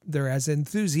if they're as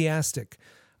enthusiastic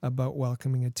about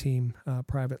welcoming a team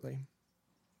privately.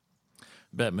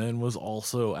 Bettman was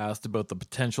also asked about the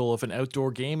potential of an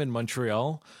outdoor game in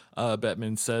Montreal.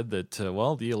 Bettman said that,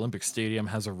 the Olympic Stadium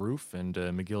has a roof and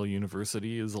McGill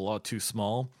University is a lot too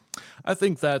small. I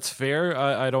think that's fair.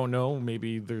 I don't know.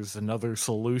 Maybe there's another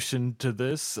solution to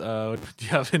this. Do you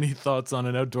have any thoughts on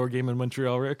an outdoor game in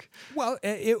Montreal, Rick? Well,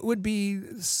 it would be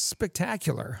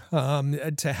spectacular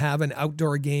to have an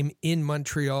outdoor game in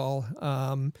Montreal.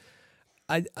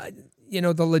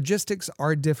 The logistics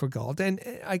are difficult. And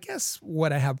I guess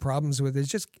what I have problems with is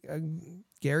just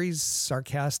Gary's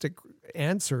sarcastic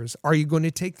answers. Are you going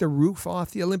to take the roof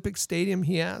off the Olympic Stadium,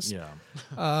 he asked. Yeah.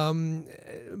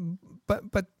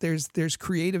 But there's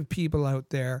creative people out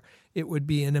there. It would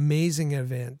be an amazing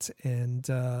event. And,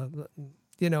 I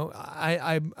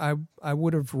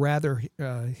would have rather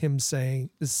him said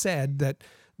that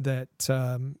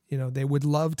they would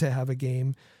love to have a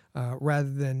game rather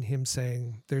than him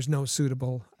saying there's no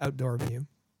suitable outdoor venue.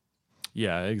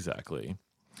 Yeah, exactly.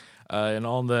 And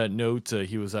on that note,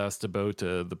 he was asked about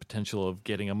the potential of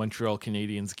getting a Montreal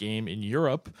Canadiens game in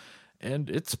Europe, and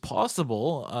it's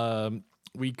possible.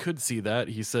 We could see that.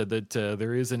 He said that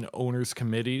there is an owners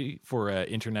committee for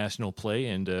international play,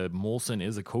 and Molson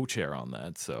is a co-chair on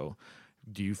that. So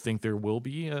do you think there will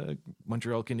be a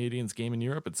Montreal Canadiens game in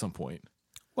Europe at some point?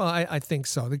 Well, I think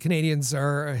so. The Canadians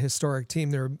are a historic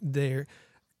team. They're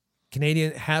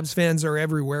Canadian Habs fans are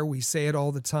everywhere. We say it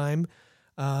all the time,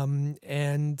 I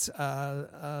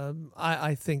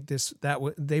think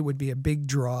they would be a big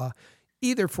draw,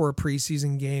 either for a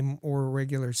preseason game or a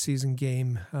regular season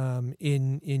game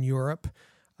in Europe.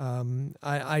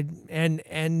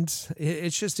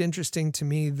 It's just interesting to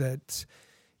me that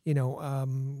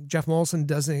Jeff Molson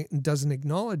doesn't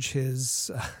acknowledge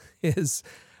his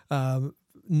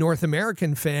North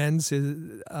American fans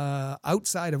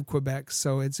outside of Quebec.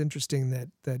 So it's interesting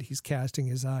that he's casting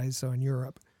his eyes on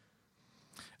Europe.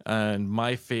 And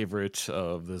my favorite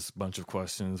of this bunch of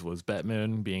questions was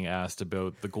Bettman being asked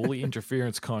about the goalie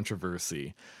interference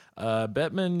controversy.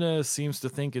 Bettman seems to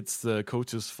think it's the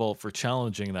coach's fault for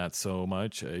challenging that so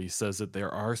much. He says that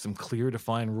there are some clear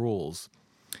defined rules.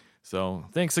 So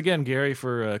thanks again, Gary,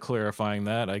 for clarifying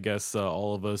that. I guess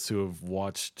all of us who have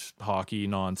watched hockey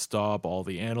nonstop, all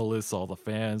the analysts, all the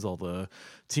fans, all the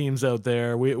teams out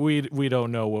there, we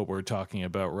don't know what we're talking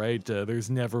about, right? There's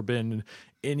never been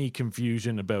any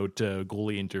confusion about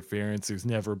goalie interference. There's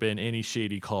never been any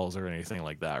shady calls or anything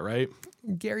like that, right?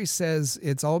 Gary says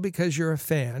it's all because you're a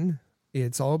fan.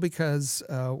 It's all because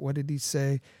what did he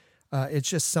say? It's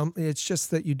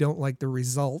just that you don't like the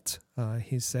result.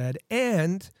 He said,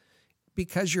 and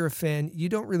because you're a fan, you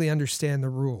don't really understand the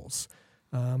rules.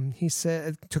 He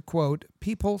said, to quote,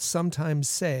 people sometimes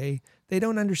say they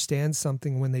don't understand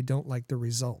something when they don't like the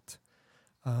result.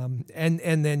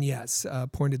 And then, yes,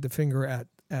 pointed the finger at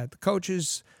the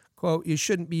coaches. Quote, you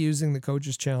shouldn't be using the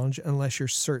coaches challenge unless you're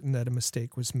certain that a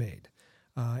mistake was made.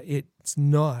 It's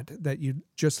not that you'd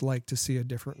just like to see a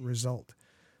different result.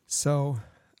 So,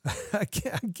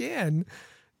 again,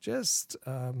 just...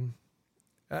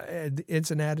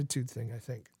 it's an attitude thing, I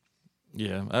think.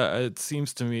 Yeah, it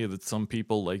seems to me that some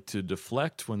people like to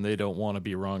deflect when they don't want to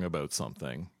be wrong about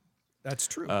something. That's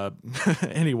true.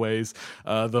 Anyways,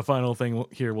 the final thing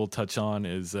here we'll touch on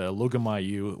is Logan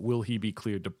Mailloux. Will he be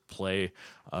cleared to play?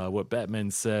 What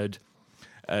Bettman said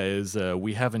is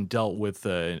we haven't dealt with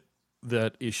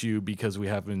that issue because we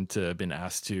haven't been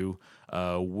asked to.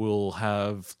 We'll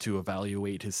have to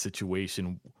evaluate his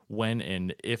situation when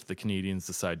and if the Canadians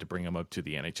decide to bring him up to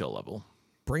the NHL level.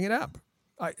 Bring it up.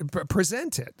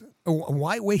 Present it.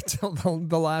 Why wait till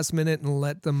the last minute and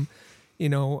let them,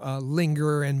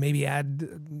 linger and maybe add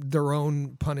their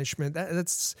own punishment?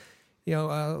 That's,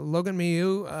 Logan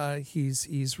Mailloux,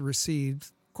 he's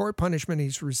received court punishment,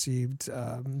 he's received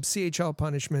CHL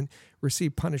punishment,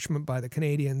 received punishment by the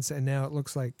Canadians, and now it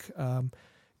looks like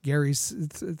Gary's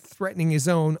threatening his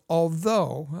own,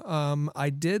 although I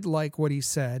did like what he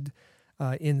said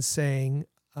in saying,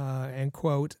 and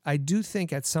quote, I do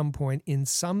think at some point, in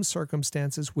some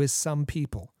circumstances, with some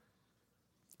people.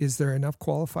 Is there enough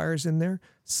qualifiers in there?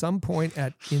 Some point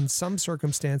in some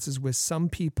circumstances with some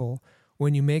people,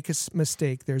 when you make a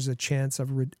mistake, there's a chance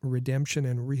of redemption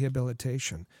and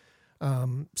rehabilitation.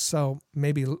 So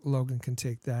maybe Logan can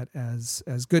take that as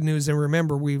good news. And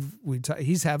remember,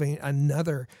 he's having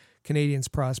another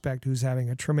Canadiens prospect who's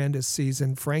having a tremendous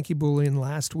season. Frankie Boulin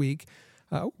last week,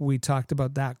 we talked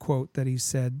about that quote that he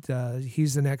said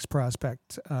he's the next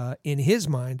prospect in his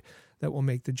mind that will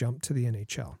make the jump to the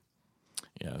NHL.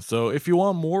 Yeah, so if you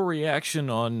want more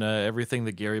reaction on everything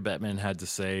that Gary Bettman had to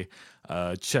say,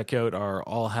 check out our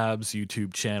All Habs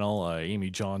YouTube channel.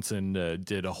 Amy Johnson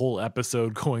did a whole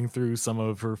episode going through some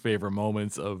of her favorite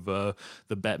moments of the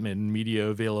Bettman media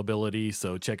availability.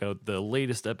 So check out the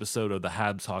latest episode of the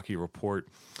Habs Hockey Report.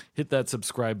 Hit that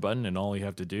subscribe button, and all you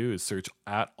have to do is search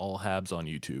at All Habs on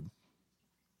YouTube.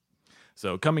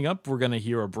 So coming up, we're going to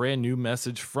hear a brand new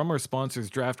message from our sponsors,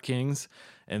 DraftKings,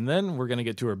 and then we're going to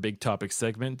get to our big topic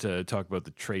segment to talk about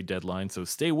the trade deadline. So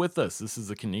stay with us. This is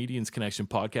the Canadiens Connection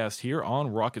podcast here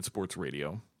on Rocket Sports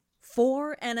Radio.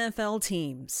 4 NFL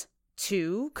teams,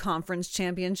 2 conference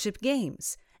championship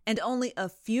games, and only a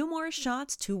few more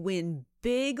shots to win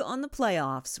big on the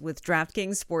playoffs with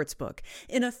DraftKings Sportsbook,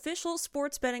 an official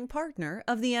sports betting partner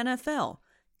of the NFL.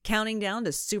 Counting down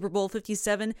to Super Bowl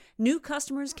 57, new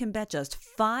customers can bet just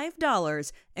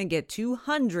 $5 and get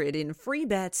 $200 in free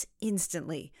bets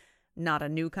instantly. Not a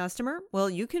new customer? Well,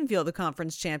 you can feel the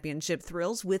conference championship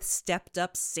thrills with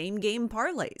stepped-up same-game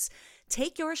parlays.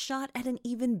 Take your shot at an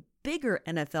even bigger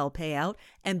NFL payout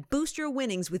and boost your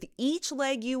winnings with each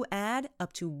leg you add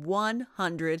up to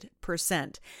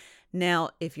 100%. Now,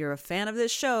 if you're a fan of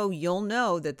this show, you'll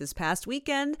know that this past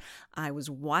weekend, I was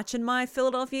watching my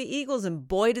Philadelphia Eagles, and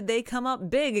boy, did they come up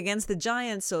big against the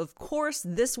Giants. So, of course,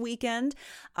 this weekend,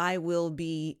 I will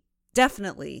be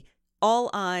definitely all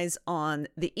eyes on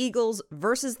the Eagles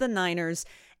versus the Niners.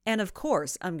 And, of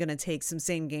course, I'm going to take some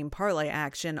same-game parlay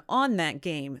action on that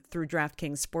game through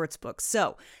DraftKings Sportsbook.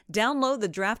 So, download the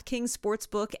DraftKings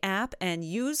Sportsbook app and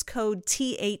use code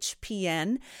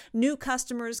THPN. New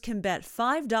customers can bet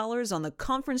 $5 on the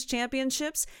conference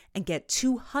championships and get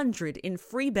 $200 in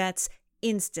free bets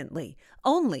instantly.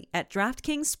 Only at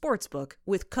DraftKings Sportsbook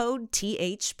with code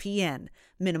THPN.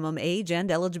 Minimum age and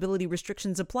eligibility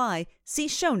restrictions apply. See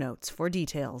show notes for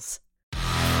details.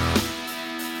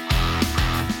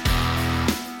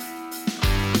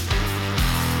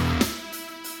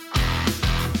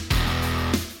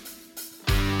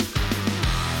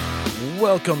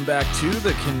 Welcome back to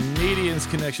the Canadiens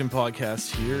Connection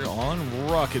podcast here on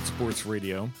Rocket Sports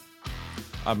Radio.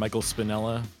 I'm Michael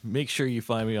Spinella. Make sure you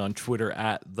find me on Twitter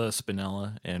at The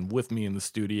Spinella. And with me in the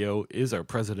studio is our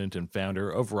president and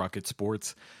founder of Rocket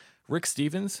Sports, Rick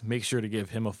Stevens, make sure to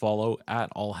give him a follow at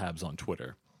All Habs on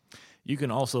Twitter. You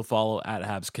can also follow at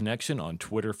Habs Connection on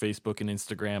Twitter, Facebook, and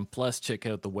Instagram. Plus, check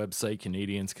out the website,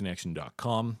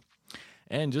 CanadiansConnection.com.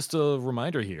 And just a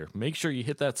reminder here, make sure you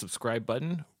hit that subscribe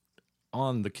button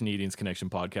on the Canadians Connection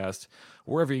podcast,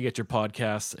 wherever you get your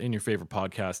podcasts, in your favorite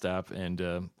podcast app.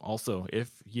 And also, if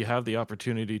you have the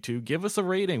opportunity to, give us a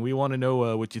rating. We want to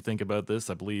know what you think about this.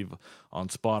 I believe on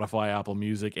Spotify, Apple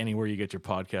Music, anywhere you get your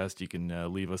podcast, you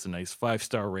can leave us a nice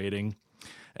 5-star rating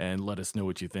and let us know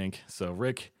what you think. So,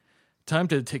 Rick, time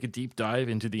to take a deep dive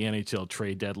into the NHL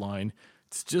trade deadline.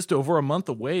 It's just over a month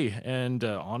away, and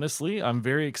honestly, I'm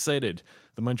very excited.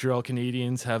 The Montreal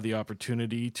Canadiens have the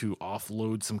opportunity to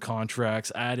offload some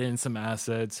contracts, add in some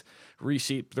assets,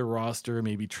 reshape their roster,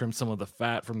 maybe trim some of the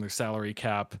fat from their salary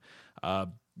cap.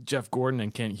 Jeff Gordon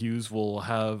and Kent Hughes will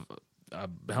have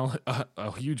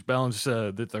a huge balance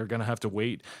that they're going to have to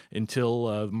wait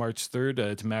until March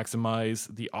 3rd to maximize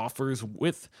the offers,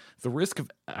 with the risk of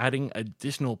adding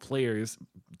additional players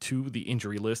to the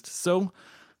injury list. So,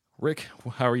 Rick,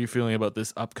 how are you feeling about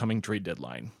this upcoming trade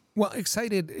deadline? Well,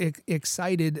 excited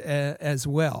as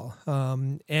well,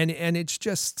 and it's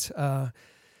just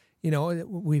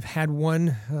we've had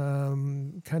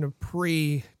one kind of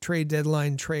pre-trade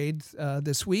deadline trade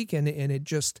this week, and it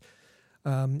just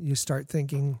you start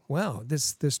thinking, wow,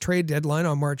 this trade deadline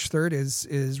on March 3rd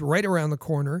is right around the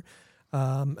corner,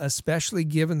 especially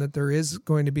given that there is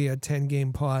going to be a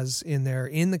 10-game pause in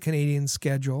the Canadian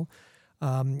schedule.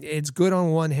 It's good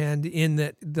on one hand in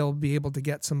that they'll be able to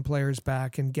get some players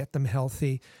back and get them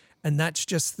healthy, and that's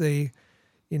just that's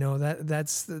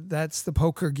the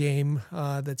poker game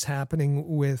that's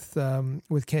happening with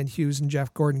Kent Hughes and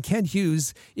Jeff Gordon. Kent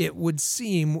Hughes, it would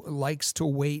seem, likes to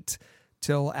wait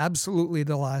till absolutely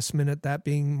the last minute, that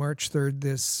being March 3rd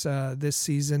this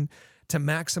season, to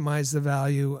maximize the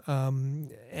value,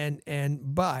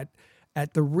 but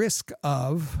at the risk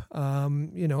of,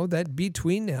 that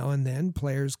between now and then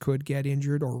players could get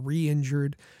injured or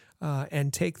re-injured,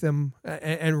 and take them,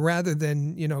 and rather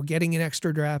than, getting an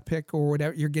extra draft pick or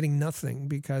whatever, you're getting nothing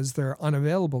because they're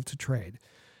unavailable to trade.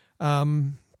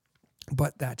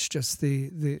 But that's just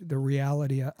the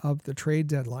reality of the trade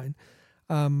deadline.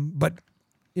 But,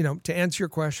 to answer your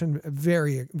question,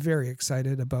 very, very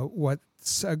excited about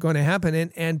what's going to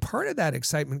happen. And part of that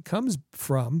excitement comes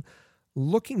from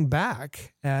looking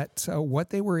back at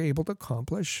what they were able to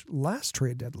accomplish last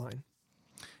trade deadline.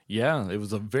 Yeah, it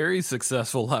was a very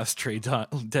successful last trade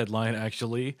deadline,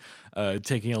 actually.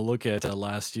 Taking a look at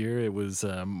last year, it was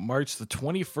March the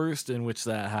 21st in which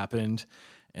that happened,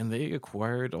 and they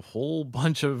acquired a whole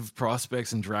bunch of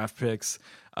prospects and draft picks.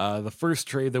 The first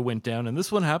trade that went down, and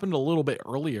this one happened a little bit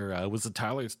earlier, was the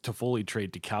Tyler Toffoli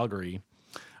trade to Calgary.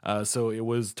 So it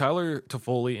was Tyler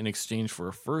Toffoli in exchange for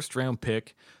a first-round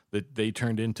pick that they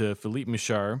turned into Philippe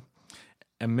Michard,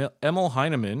 Emil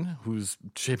Heineman, who's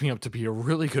shaping up to be a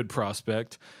really good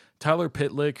prospect, Tyler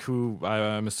Pitlick, who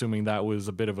I'm assuming that was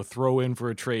a bit of a throw-in for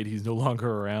a trade. He's no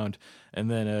longer around, and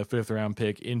then a 5th-round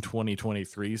pick in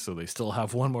 2023, so they still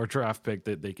have one more draft pick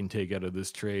that they can take out of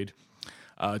this trade.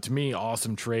 To me,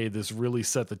 awesome trade. This really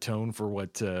set the tone for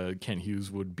what Kent Hughes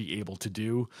would be able to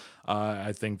do.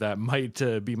 I think that might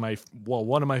be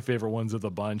one of my favorite ones of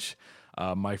the bunch.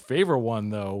 My favorite one,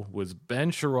 though, was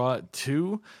Ben Sherratt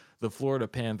to the Florida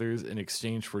Panthers in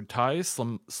exchange for Ty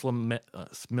Smilanic,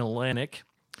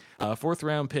 a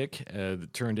 4th-round pick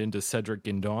that turned into Cedric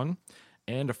Guindon,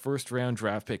 and a 1st-round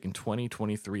draft pick in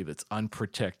 2023 that's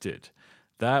unprotected.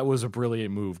 That was a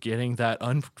brilliant move, getting that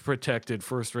unprotected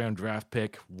 1st-round draft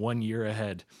pick 1 year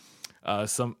ahead. I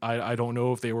don't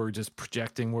know if they were just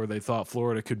projecting where they thought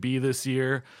Florida could be this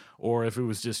year, or if it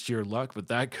was just sheer luck, but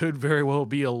that could very well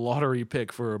be a lottery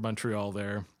pick for Montreal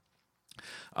there.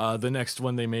 The next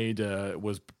one they made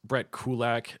was Brett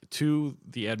Kulak to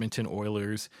the Edmonton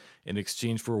Oilers in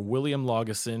exchange for William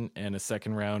Lagesson and a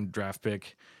 2nd-round draft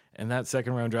pick. And that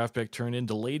 2nd-round draft pick turned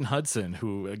into Layden Hudson,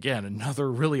 who, again,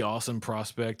 another really awesome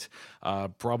prospect,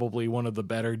 probably one of the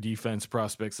better defense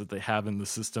prospects that they have in the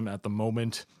system at the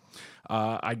moment.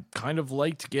 I kind of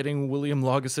liked getting William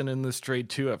Lagesson in this trade,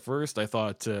 too, at first. I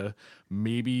thought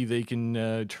maybe they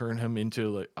can turn him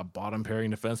into a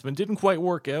bottom-pairing defenseman. Didn't quite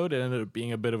work out. It ended up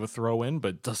being a bit of a throw-in,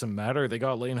 but doesn't matter. They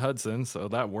got Layden Hudson, so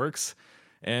that works.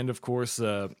 And, of course,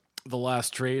 the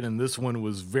last trade, and this one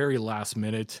was very last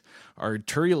minute, are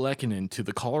Artturi Lehkonen to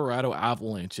the Colorado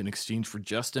Avalanche in exchange for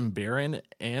Justin Barron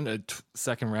and a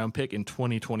 2nd-round pick in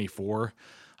 2024.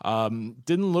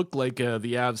 Didn't look like the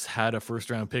Avs had a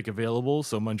 1st-round pick available,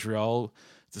 so Montreal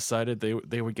decided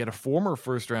they would get a former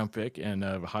 1st-round pick and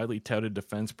a highly touted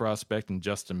defense prospect in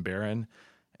Justin Barron.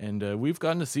 And we've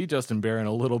gotten to see Justin Barron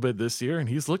a little bit this year, and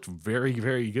he's looked very,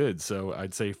 very good. So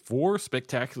I'd say 4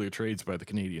 spectacular trades by the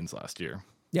Canadiens last year.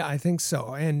 Yeah, I think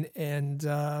so. And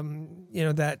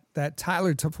that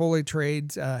Tyler Toffoli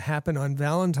trade happened on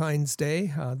Valentine's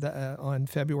Day on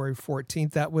February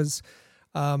 14th. That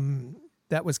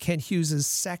was Kent Hughes'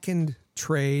 second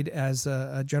trade as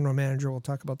a general manager. We'll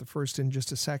talk about the first in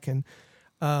just a second.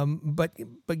 But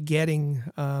getting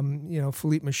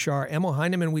Philippe Machard, Emil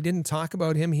Heineman, we didn't talk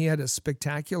about him. He had a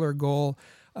spectacular goal.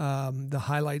 The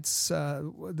highlights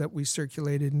that we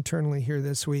circulated internally here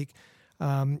this week.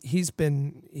 He's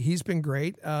been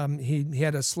great. He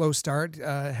had a slow start,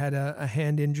 had a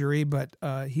hand injury, but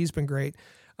he's been great.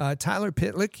 Tyler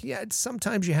Pitlick, yeah,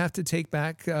 sometimes you have to take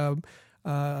back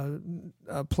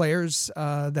players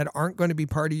that aren't going to be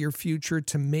part of your future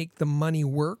to make the money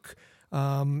work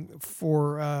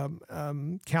for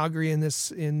Calgary in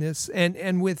this,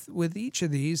 and with each of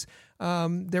these,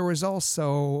 there was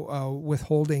also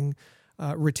withholding.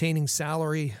 Retaining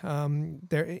salary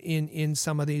there in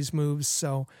some of these moves.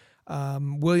 So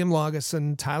William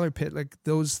Lagesson, Tyler Pitlick,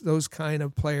 those kind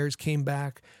of players came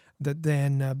back that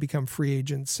then become free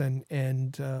agents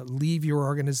and leave your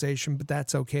organization, but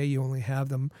that's okay. You only have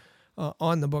them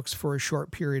on the books for a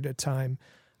short period of time.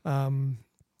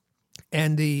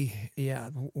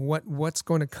 What's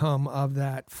going to come of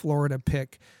that Florida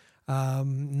pick?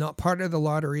 Not part of the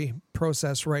lottery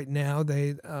process right now.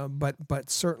 But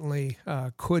certainly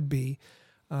could be.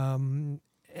 And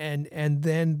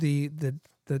then the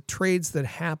trades that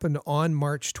happened on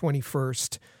March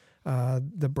 21st,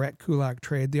 the Brett Kulak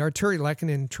trade, the Artturi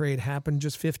Lehkonen trade happened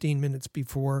just 15 minutes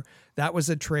before. That was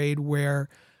a trade where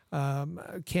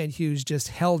Kent Hughes just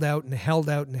held out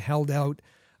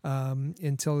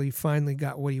until he finally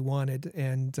got what he wanted.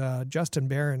 And Justin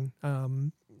Barron.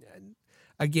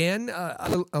 Again,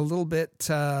 a little bit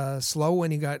slow when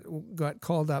he got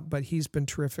called up, but he's been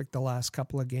terrific the last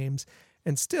couple of games,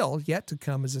 and still yet to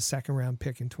come as a second-round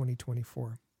pick in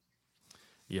 2024.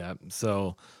 Yeah,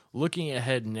 so looking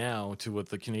ahead now to what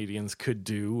the Canadiens could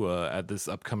do at this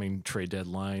upcoming trade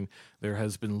deadline, there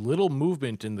has been little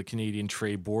movement in the Canadian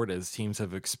trade board as teams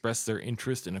have expressed their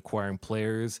interest in acquiring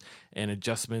players, and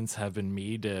adjustments have been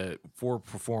made for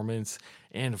performance,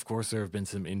 and of course there have been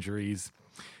some injuries.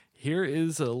 Here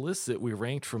is a list that we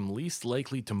ranked from least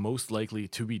likely to most likely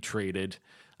to be traded.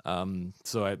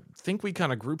 So I think we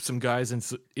kind of grouped some guys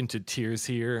into tiers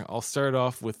here. I'll start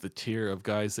off with the tier of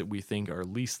guys that we think are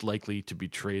least likely to be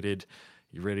traded.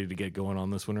 You ready to get going on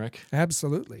this one, Rick?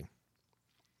 Absolutely.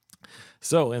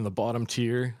 So in the bottom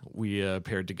tier, we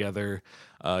paired together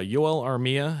Yoel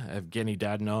Armia, Evgeny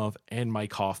Dadonov, and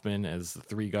Mike Hoffman as the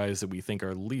 3 guys that we think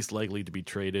are least likely to be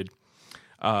traded.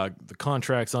 The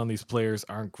contracts on these players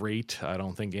aren't great. I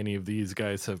don't think any of these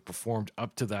guys have performed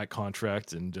up to that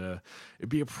contract, and it'd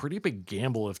be a pretty big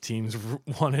gamble if teams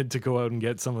wanted to go out and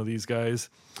get some of these guys.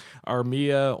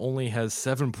 Armia only has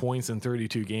 7 points in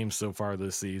 32 games so far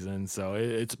this season, so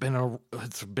it's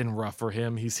been rough for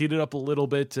him. He's heated up a little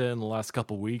bit in the last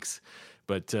couple weeks,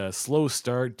 but slow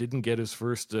start, didn't get his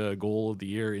first goal of the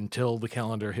year until the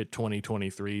calendar hit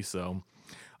 2023, so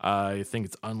I think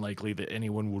it's unlikely that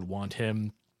anyone would want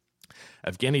him.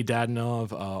 Evgeny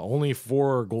Dadonov, only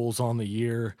 4 goals on the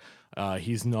year.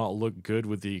 He's not looked good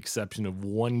with the exception of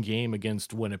 1 game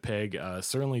against Winnipeg.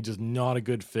 Certainly just not a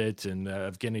good fit. And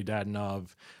Evgeny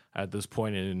Dadonov, at this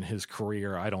point in his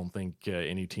career, I don't think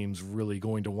any team's really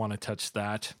going to want to touch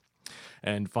that.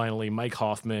 And finally, Mike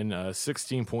Hoffman,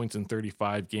 16 points in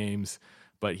 35 games,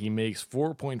 but he makes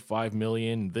 $4.5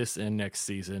 million this and next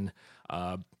season.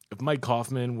 If Mike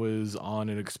Hoffman was on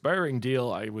an expiring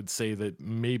deal, I would say that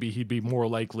maybe he'd be more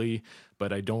likely,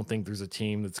 but I don't think there's a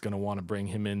team that's going to want to bring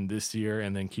him in this year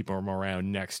and then keep him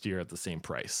around next year at the same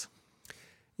price.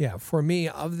 Yeah, for me,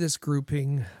 of this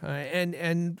grouping,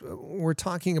 and we're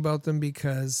talking about them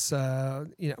because,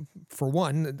 for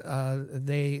one,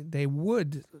 they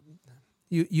would,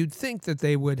 you'd think that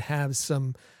they would have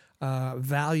some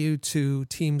value to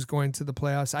teams going to the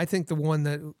playoffs. I think the one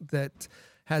that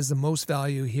has the most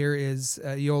value here is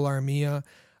Yoel Armia.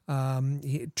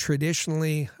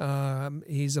 Traditionally,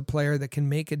 he's a player that can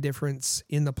make a difference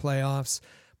in the playoffs,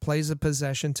 plays a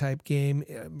possession type game,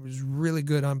 was really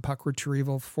good on puck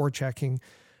retrieval, forechecking.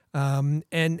 And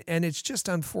it's just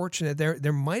unfortunate.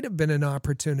 There might have been an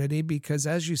opportunity because,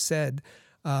 as you said,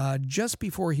 just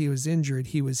before he was injured,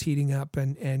 he was heating up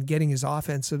and getting his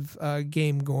offensive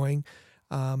game going.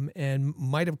 And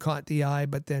might have caught the eye,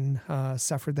 but then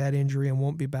suffered that injury and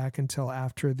won't be back until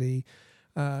after the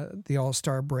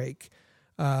All-Star break.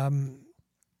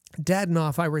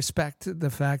 Dadonov, I respect the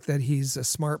fact that he's a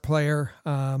smart player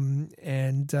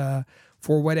and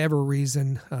for whatever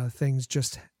reason, things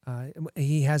just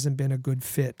he hasn't been a good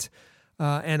fit.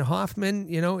 And Hoffman,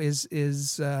 is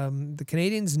the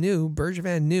Canadians knew,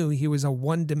 Bergevin knew he was a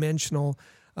one-dimensional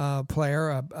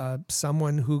player,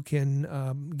 someone who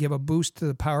can give a boost to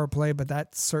the power play, but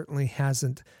that certainly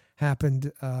hasn't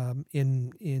happened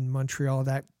in Montreal.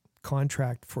 That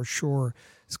contract for sure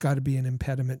has got to be an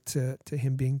impediment to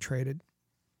him being traded.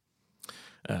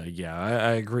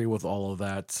 I agree with all of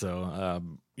that. So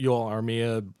Yoel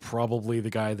Armia, probably the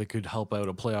guy that could help out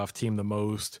a playoff team the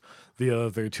most. The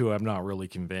other two, I'm not really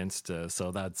convinced.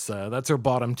 So that's our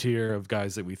bottom tier of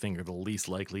guys that we think are the least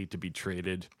likely to be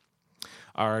traded.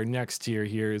 Our next tier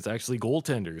here is actually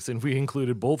goaltenders, and we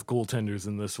included both goaltenders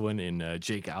in this one in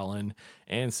Jake Allen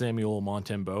and Samuel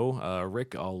Montembeault.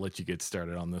 Rick, I'll let you get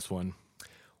started on this one.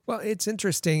 Well, it's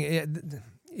interesting.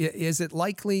 Is it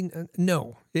likely?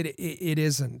 No, it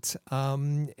isn't.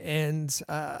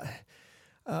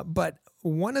 But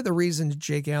one of the reasons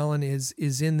Jake Allen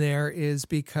is in there is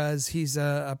because he's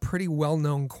a pretty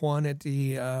well-known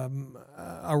quantity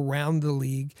around the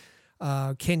league.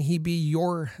 Can he be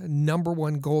your number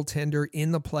one goaltender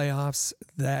in the playoffs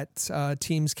that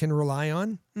teams can rely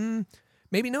on?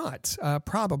 Maybe not.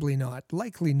 Probably not.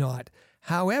 Likely not.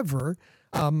 However,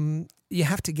 you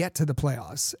have to get to the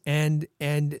playoffs, and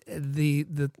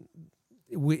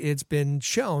it's been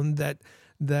shown that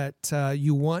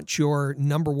you want your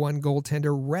number one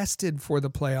goaltender rested for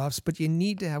the playoffs, but you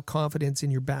need to have confidence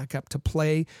in your backup to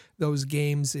play those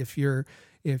games if you're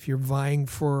vying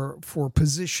for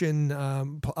position,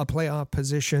 a playoff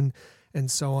position, and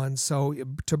so on. So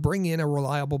to bring in a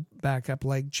reliable backup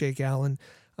like Jake Allen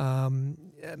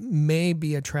may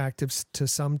be attractive to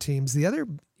some teams. The other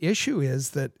issue is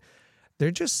that there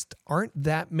just aren't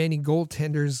that many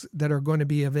goaltenders that are going to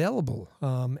be available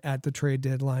at the trade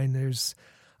deadline.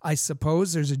 I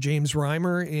suppose there's a James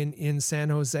Reimer in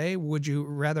San Jose. Would you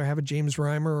rather have a James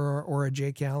Reimer or a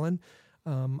Jake Allen?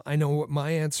 I know what my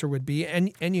answer would be.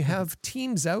 And you have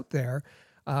teams out there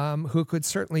who could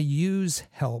certainly use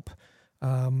help.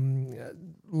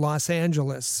 Los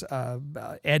Angeles,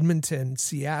 Edmonton,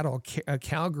 Seattle,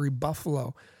 Calgary,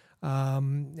 Buffalo.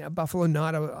 Buffalo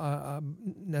not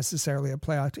necessarily a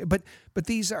playoff team, but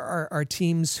these are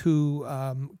teams who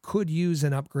could use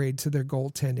an upgrade to their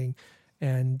goaltending,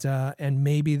 and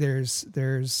maybe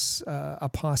there's a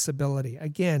possibility.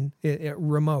 Again,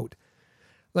 remote.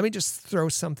 Let me just throw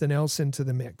something else into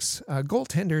the mix.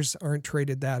 Goaltenders aren't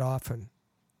traded that often,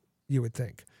 you would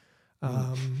think.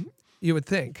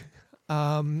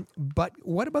 But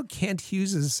what about Kent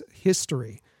Hughes'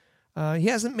 history? He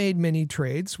hasn't made many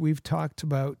trades. We've talked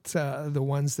about the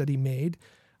ones that he made.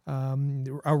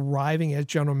 Arriving as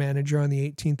general manager on the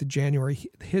 18th of January,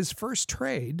 his first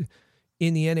trade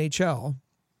in the NHL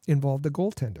involved a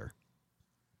goaltender.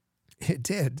 It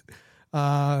did.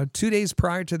 2 days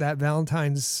prior to that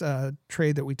Valentine's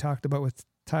trade that we talked about with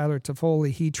Tyler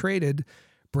Toffoli, he traded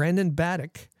Brandon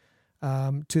Baddock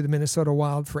to the Minnesota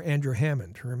Wild for Andrew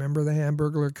Hammond. Remember the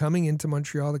Hamburglar coming into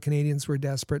Montreal? The Canadiens were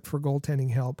desperate for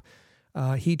goaltending help.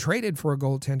 He traded for a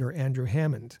goaltender, Andrew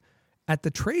Hammond. At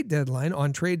the trade deadline,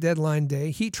 on trade deadline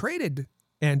day, he traded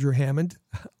Andrew Hammond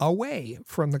away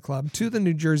from the club to the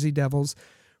New Jersey Devils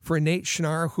for Nate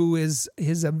Schnarr, who is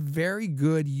a very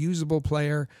good, usable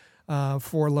player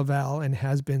for Laval and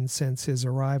has been since his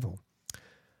arrival.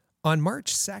 On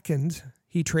March 2nd,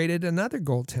 he traded another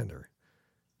goaltender.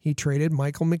 He traded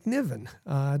Michael McNiven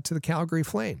to the Calgary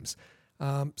Flames.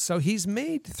 So he's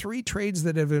made 3 trades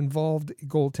that have involved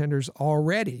goaltenders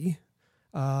already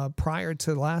prior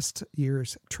to last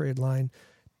year's trade deadline.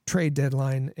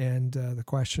 And the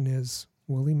question is,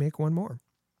 will he make one more?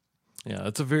 Yeah,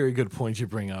 that's a very good point you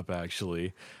bring up,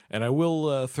 actually. And I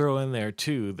will throw in there,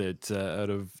 too, that out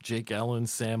of Jake Allen,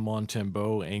 Sam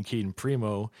Montembeault, and Caden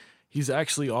Primo, he's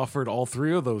actually offered all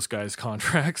 3 of those guys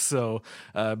contracts. So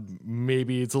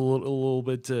maybe it's a little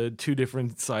bit two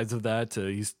different sides of that.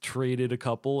 He's traded a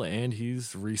couple, and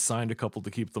he's re-signed a couple to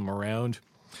keep them around.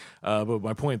 But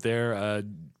my point there,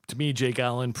 to me, Jake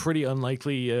Allen, pretty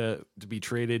unlikely to be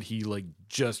traded. He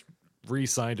just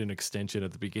re-signed an extension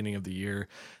at the beginning of the year.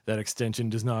 That extension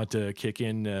does not kick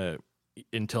in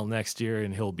until next year,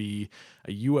 and he'll be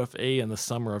a UFA in the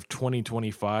summer of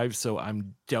 2025. So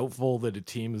I'm doubtful that a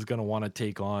team is going to want to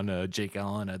take on Jake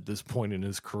Allen at this point in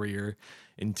his career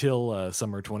until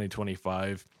summer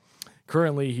 2025.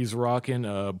 Currently, he's rocking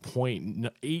a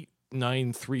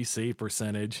 .893 save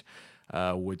percentage,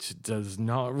 which does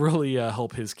not really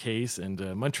help his case.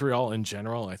 And Montreal in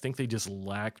general, I think they just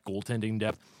lack goaltending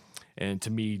depth. And to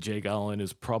me, Jake Allen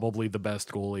is probably the best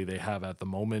goalie they have at the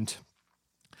moment.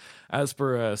 As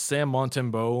for Sam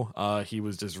Montembeault, he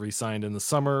was just re-signed in the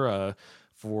summer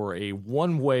for a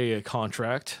one-way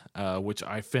contract, which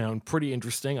I found pretty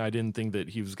interesting. I didn't think that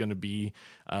he was going to be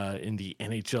in the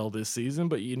NHL this season,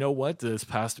 but you know what? This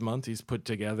past month, he's put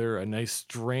together a nice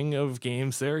string of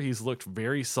games there. He's looked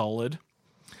very solid.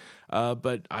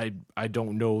 But I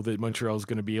don't know that Montreal is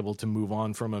going to be able to move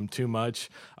on from him too much.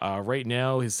 Right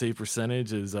now, his save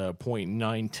percentage is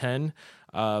 .910.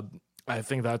 I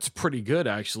think that's pretty good,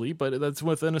 actually, but that's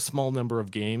within a small number of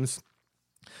games.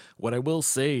 What I will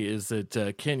say is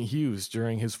that Kent Hughes,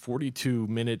 during his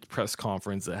 42-minute press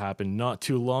conference that happened not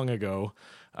too long ago,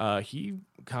 he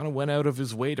kind of went out of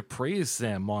his way to praise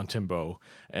Sam Montembeault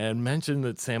and mentioned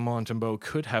that Sam Montembeault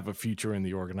could have a future in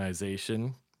the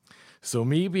organization. So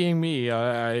me being me,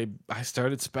 I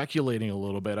started speculating a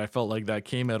little bit. I felt like that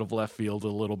came out of left field a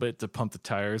little bit to pump the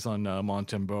tires on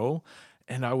Montembeault.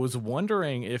 And I was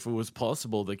wondering if it was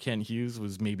possible that Kent Hughes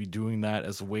was maybe doing that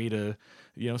as a way to,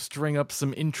 string up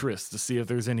some interest to see if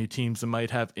there's any teams that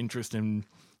might have interest in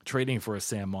trading for a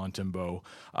Sam Montembeault.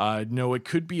 No, it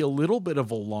could be a little bit of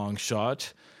a long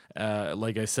shot.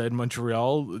 Like I said,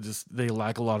 Montreal, they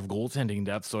lack a lot of goaltending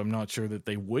depth, so I'm not sure that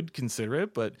they would consider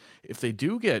it. But if they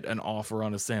do get an offer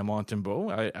on a Sam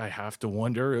Montembeault, I have to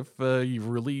wonder if you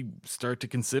really start to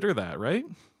consider that, right?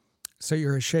 So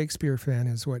you're a Shakespeare fan,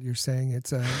 is what you're saying.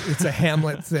 It's a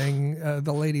Hamlet thing.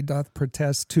 The lady doth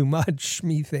protest too much,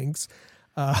 methinks.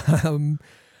 I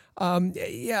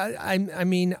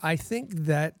mean, I think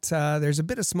that there's a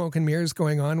bit of smoke and mirrors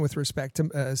going on with respect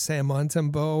to Sam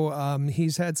Montembeault.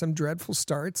 He's had some dreadful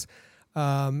starts,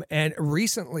 and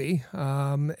recently,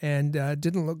 and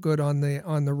didn't look good on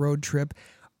the road trip.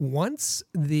 Once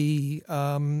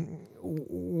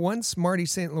Marty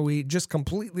St. Louis just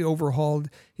completely overhauled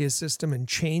his system and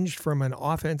changed from an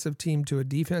offensive team to a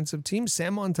defensive team,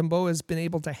 Sam Montembeault has been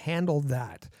able to handle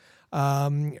that.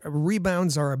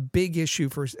 Rebounds are a big issue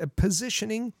for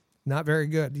positioning. Not very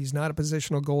good. He's not a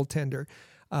positional goaltender.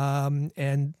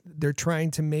 And they're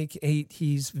trying to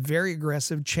he's very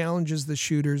aggressive, challenges the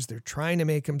shooters. They're trying to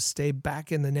make him stay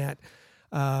back in the net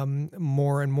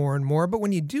more and more and more. But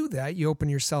when you do that, you open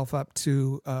yourself up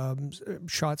to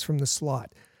shots from the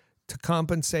slot. To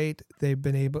compensate, they've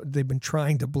been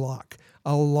trying to block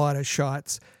a lot of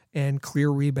shots and clear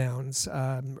rebounds.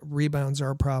 Rebounds are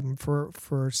a problem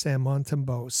for Sam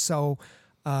Montembeault. So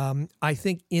I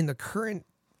think in the current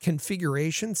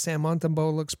configuration, Sam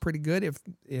Montembeault looks pretty good. If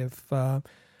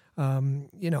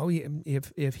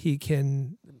he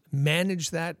can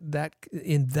manage that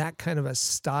in that kind of a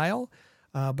style.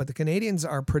 But the Canadians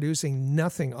are producing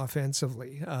nothing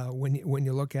offensively when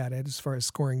you look at it as far as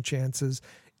scoring chances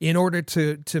in order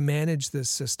to manage this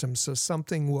system. So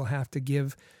something will have to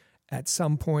give at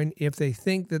some point if they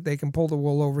think that they can pull the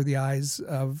wool over the eyes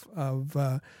of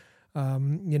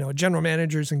general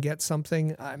managers and get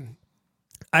something.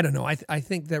 I don't know. I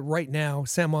think that right now,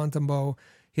 Sam Montembeault,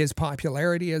 his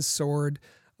popularity has soared.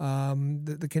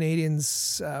 The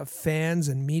Canadians fans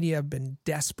and media have been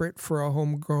desperate for a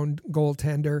homegrown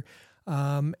goaltender,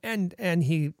 and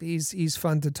he's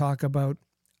fun to talk about.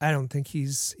 I don't think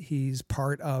he's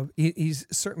part of. He's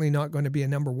certainly not going to be a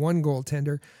number one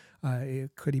goaltender.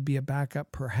 Could he be a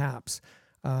backup? Perhaps,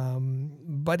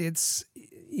 but it's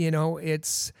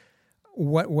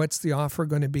what's the offer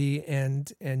going to be?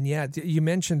 And yeah, you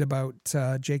mentioned about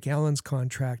Jake Allen's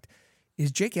contract.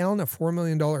 Is Jake Allen a $4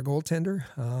 million goaltender?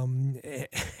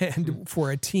 And for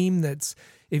a team that's,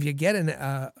 if you get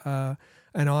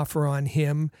an offer on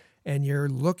him and you're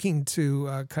looking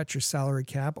to cut your salary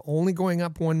cap, only going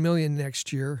up $1 million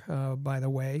next year, by the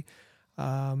way,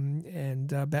 and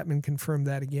Bettman confirmed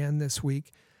that again this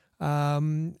week.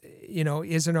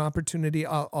 Is an opportunity.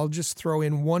 I'll just throw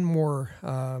in one more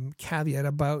caveat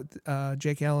about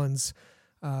Jake Allen's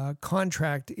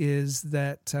contract is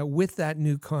that with that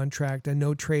new contract, a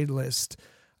no trade list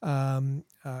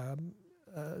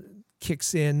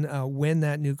kicks in when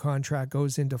that new contract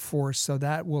goes into force. So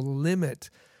that will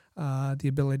limit the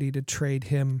ability to trade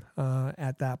him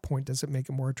at that point. Does it make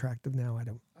it more attractive now?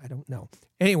 I don't know.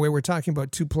 Anyway, we're talking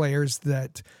about two players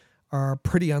that are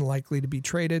pretty unlikely to be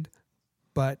traded,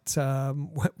 but to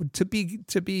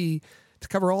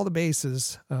cover all the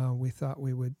bases, we thought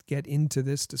we would get into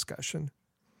this discussion.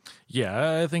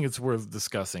 Yeah, I think it's worth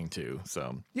discussing too.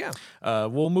 So yeah,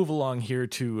 we'll move along here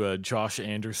to Josh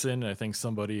Anderson. I think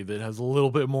somebody that has a little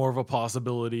bit more of a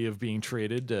possibility of being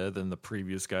traded than the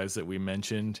previous guys that we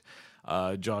mentioned.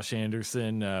 Josh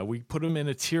Anderson, we put him in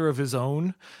a tier of his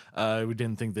own. We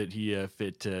didn't think that he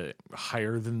fit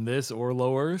higher than this or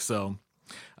lower. So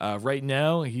right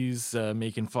now he's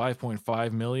making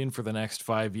 $5.5 million for the next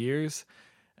 5 years.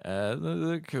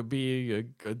 That could be a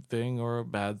good thing or a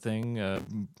bad thing.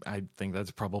 I think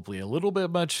that's probably a little bit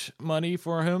much money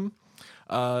for him.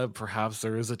 Perhaps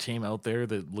there is a team out there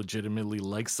that legitimately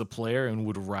likes the player and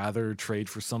would rather trade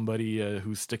for somebody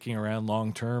who's sticking around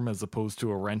long term as opposed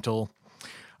to a rental.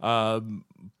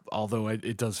 Although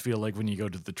it does feel like when you go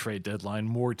to the trade deadline,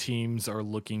 more teams are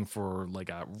looking for like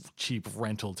a cheap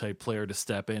rental type player to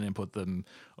step in and put them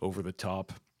over the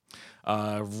top.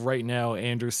 Right now,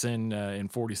 Anderson in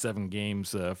 47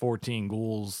 games, 14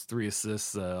 goals, 3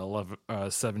 assists,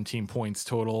 17 points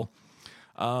total.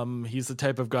 He's the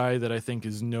type of guy that I think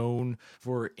is known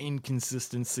for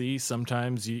inconsistency.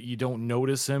 Sometimes you don't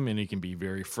notice him and he can be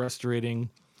very frustrating.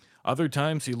 Other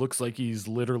times he looks like he's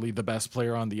literally the best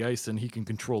player on the ice and he can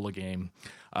control a game.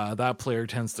 That player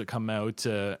tends to come out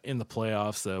in the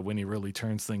playoffs when he really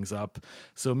turns things up.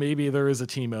 So maybe there is a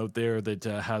team out there that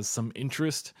has some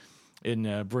interest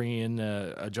in bringing in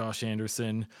a Josh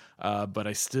Anderson, but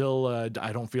I still I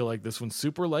don't feel like this one's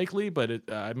super likely. But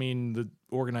the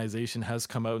organization has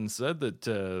come out and said that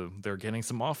they're getting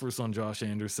some offers on Josh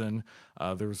Anderson.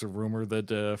 There was a rumor that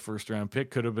a first-round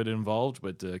pick could have been involved,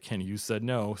 but Ken Hughes said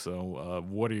no. So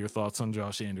what are your thoughts on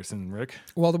Josh Anderson, Rick?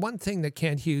 Well, the one thing that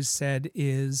Ken Hughes said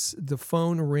is the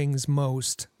phone rings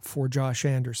most for Josh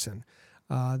Anderson.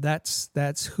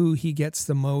 That's who he gets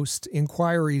the most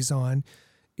inquiries on,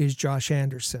 is Josh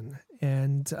Anderson.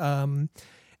 And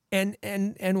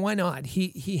why not?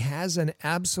 He has an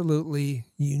absolutely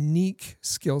unique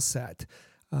skill set.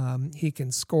 He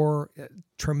can score,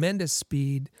 tremendous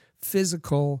speed,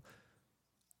 physical,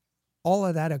 all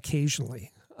of that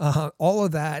occasionally, all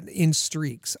of that in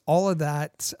streaks, all of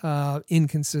that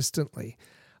inconsistently.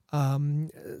 4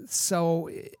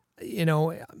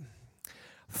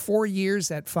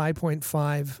 years at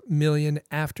 $5.5 million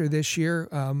after this year.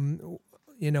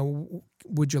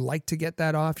 Would you like to get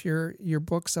that off your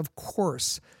books? Of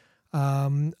course.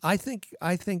 I think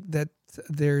that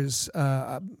there's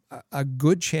a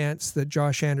good chance that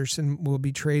Josh Anderson will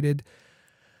be traded,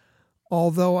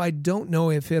 although I don't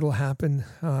know if it'll happen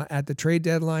at the trade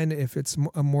deadline, if it's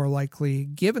more likely,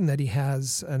 given that he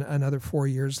has another 4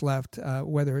 years left,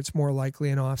 whether it's more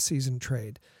likely an off-season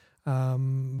trade.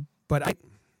 But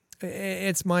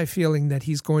it's my feeling that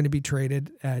he's going to be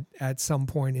traded at some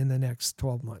point in the next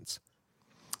 12 months.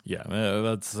 Yeah,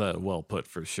 that's well put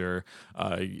for sure.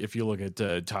 If you look at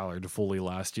Tyler Toffoli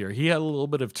last year, he had a little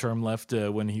bit of term left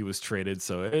when he was traded,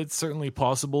 so it's certainly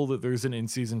possible that there's an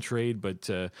in-season trade, but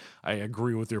I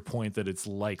agree with your point that it's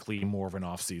likely more of an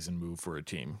off-season move for a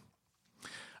team.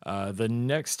 The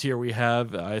next tier we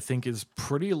have, I think, is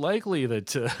pretty likely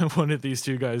that one of these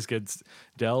two guys gets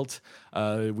dealt.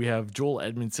 We have Joel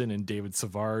Edmondson and David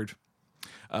Savard.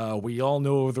 We all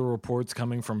know the reports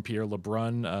coming from Pierre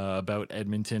LeBrun about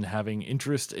Edmonton having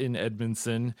interest in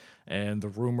Edmondson, and the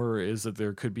rumor is that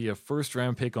there could be a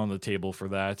first-round pick on the table for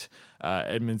that.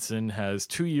 Edmondson has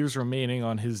 2 years remaining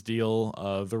on his deal.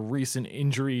 The recent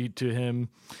injury to him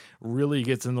really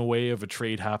gets in the way of a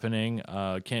trade happening.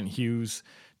 Kent Hughes,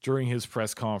 during his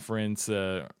press conference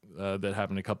that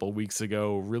happened a couple of weeks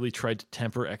ago, really tried to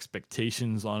temper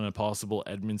expectations on a possible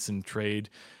Edmondson trade.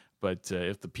 But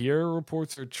if the Pierre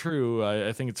reports are true,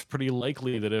 I think it's pretty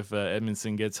likely that if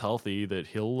Edmondson gets healthy, that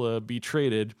he'll be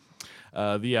traded.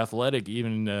 The Athletic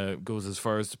even goes as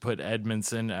far as to put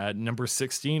Edmondson at number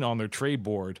 16 on their trade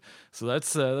board. So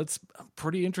that's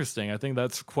pretty interesting. I think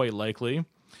that's quite likely.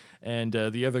 And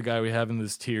the other guy we have in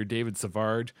this tier, David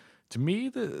Savard, to me,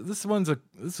 this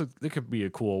could be a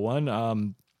cool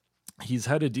one. He's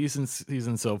had a decent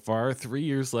season so far. 3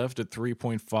 years left at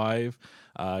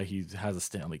 3.5. He has a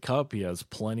Stanley Cup. He has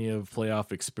plenty of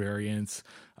playoff experience.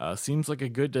 Seems like a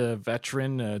good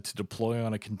veteran to deploy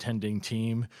on a contending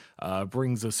team.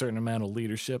 Brings a certain amount of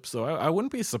leadership. So I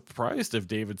wouldn't be surprised if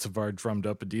David Savard drummed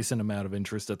up a decent amount of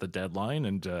interest at the deadline.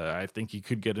 And I think he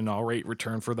could get an all-right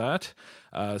return for that.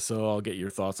 So I'll get your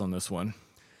thoughts on this one.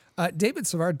 David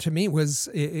Savard, to me, was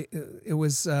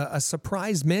a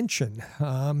surprise mention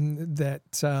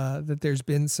that there's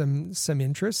been some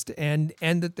interest and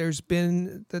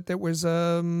that there was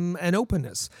an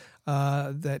openness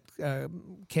that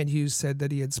Kent Hughes said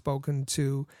that he had spoken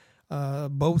to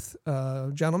both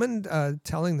gentlemen,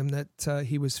 telling them that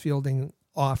he was fielding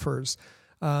offers.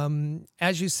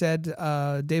 As you said,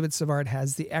 David Savard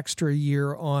has the extra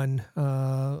year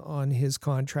on his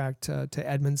contract to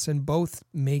Edmondson, both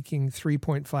making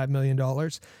 $3.5 million.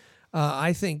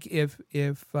 I think if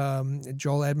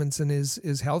Joel Edmondson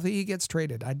is healthy, he gets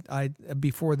traded. I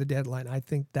before the deadline. I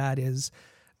think that is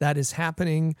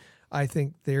happening. I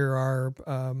think there are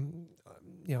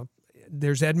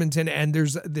there's Edmonton and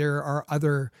there are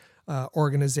other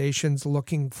organizations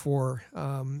looking for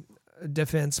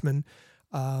defensemen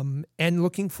and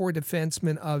looking for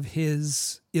defensemen of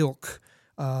his ilk.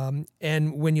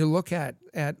 And when you look at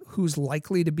who's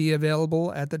likely to be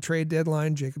available at the trade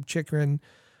deadline, Jacob Chychrun,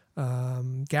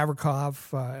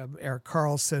 Gavrikov, Erik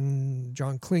Karlsson,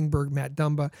 John Klingberg, Matt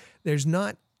Dumba, there's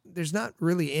not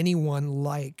really anyone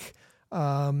like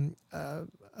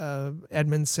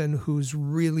Edmondson who's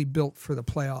really built for the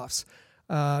playoffs.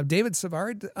 David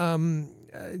Savard,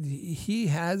 he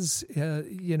has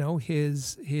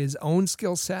his own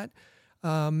skill set,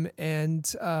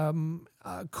 and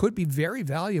could be very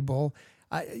valuable.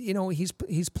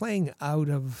 He's playing out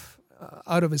of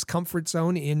his comfort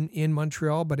zone in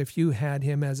Montreal. But if you had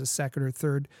him as a second or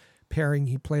third pairing,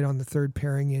 he played on the third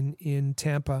pairing in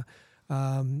Tampa.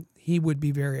 He would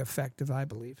be very effective, I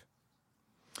believe.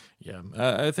 Yeah,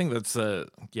 I think that's, to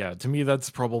me, that's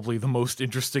probably the most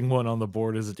interesting one on the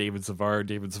board is David Savard.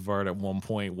 David Savard at one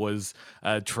point was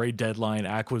a trade deadline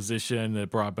acquisition that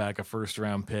brought back a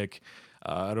first-round pick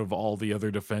out of all the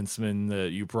other defensemen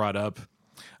that you brought up.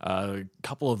 A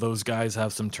couple of those guys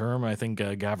have some term. I think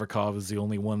Gavrikov is the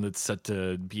only one that's set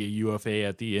to be a UFA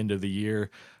at the end of the year.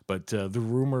 But the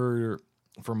rumor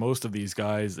for most of these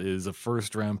guys is a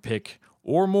first-round pick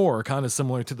or more, kind of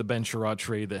similar to the Ben Sherratt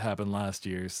trade that happened last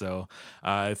year. So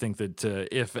I think that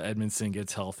if Edmondson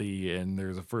gets healthy and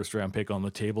there's a first-round pick on the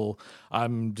table,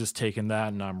 I'm just taking that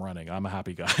and I'm running. I'm a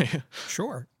happy guy.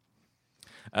 Sure.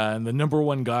 And the number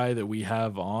one guy that we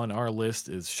have on our list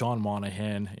is Sean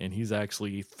Monahan, and he's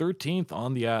actually 13th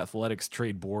on the Athletics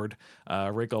trade board.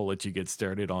 Rick, I'll let you get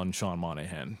started on Sean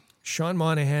Monahan. Sean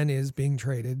Monahan is being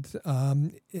traded.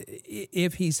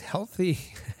 If he's healthy,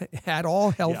 at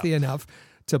all healthy enough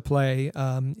to play,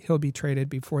 he'll be traded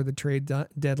before the trade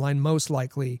deadline, most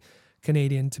likely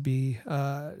Canadian to be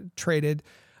traded.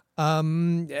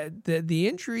 The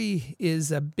injury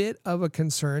is a bit of a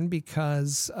concern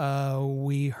because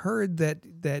we heard that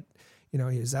he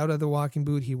was out of the walking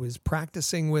boot. He was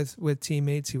practicing with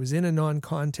teammates. He was in a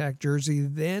non-contact jersey.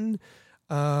 Then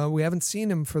we haven't seen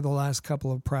him for the last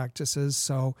couple of practices.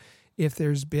 So if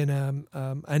there's been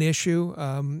an issue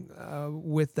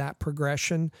with that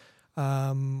progression,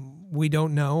 we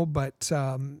don't know. But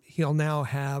he'll now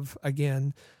have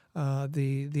again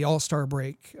the All-Star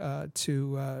break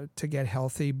to get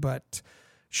healthy. But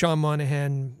Sean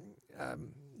Monahan,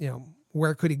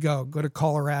 where could he go? Go to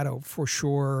Colorado for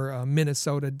sure.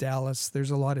 Minnesota, Dallas.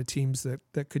 There's a lot of teams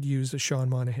that could use a Sean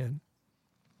Monahan.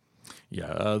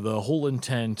 Yeah, the whole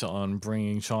intent on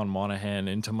bringing Sean Monahan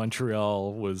into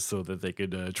Montreal was so that they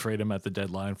could trade him at the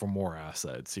deadline for more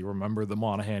assets. You remember the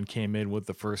Monahan came in with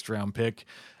the first-round pick.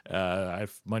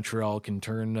 If Montreal can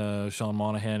turn Sean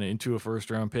Monahan into a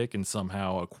first-round pick and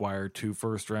somehow acquire 2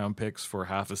 first-round picks for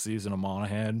half a season of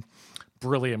Monahan,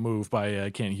 brilliant move by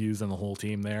Kent Hughes and the whole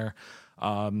team there.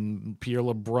 Pierre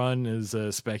LeBrun is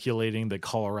speculating that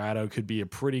Colorado could be a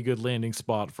pretty good landing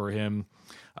spot for him.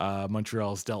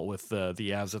 Montreal's dealt with the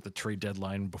Avs at the trade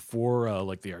deadline before,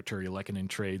 like the Artturi Lehkonen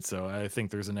trade, so I think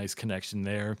there's a nice connection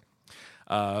there.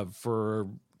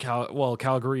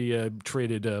 Calgary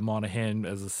traded Monahan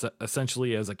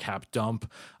essentially as a cap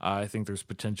dump. I think there's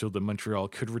potential that Montreal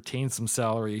could retain some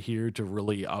salary here to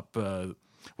really up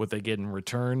what they get in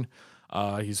return.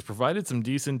 He's provided some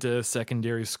decent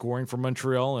secondary scoring for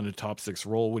Montreal in a top 6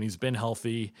 role when he's been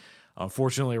healthy.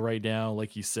 Unfortunately, right now,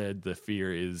 like you said, the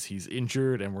fear is he's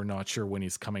injured and we're not sure when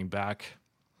he's coming back.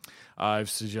 I've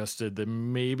suggested that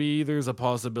maybe there's a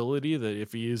possibility that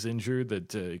if he is injured,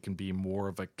 that it can be more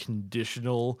of a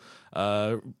conditional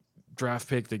draft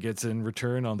pick that gets in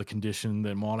return on the condition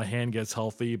that Monahan gets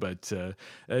healthy, but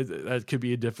that could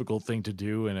be a difficult thing to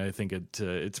do, and I think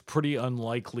it's pretty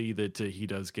unlikely that he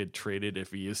does get traded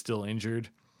if he is still injured.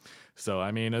 So,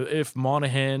 I mean, if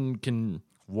Monahan can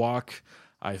walk,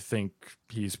 I think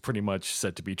he's pretty much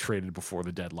set to be traded before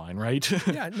the deadline, right?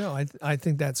 Yeah, no, I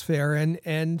think that's fair,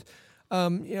 and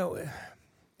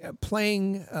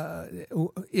playing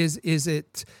is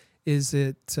it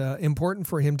important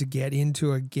for him to get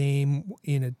into a game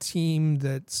in a team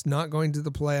that's not going to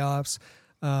the playoffs,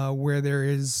 where there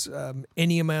is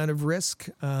any amount of risk?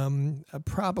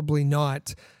 Probably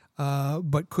not.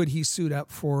 But could he suit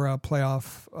up for a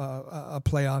playoff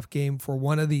game for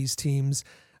one of these teams?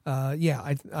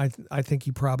 I think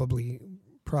he probably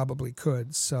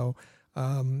could. So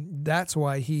that's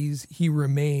why he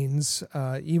remains,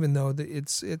 even though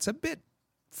it's a bit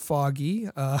foggy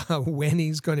when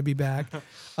he's going to be back.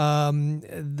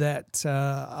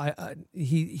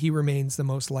 He remains the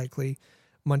most likely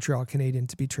Montreal Canadian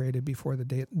to be traded before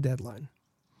the deadline.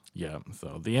 Yeah,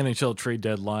 so the NHL trade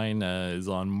deadline is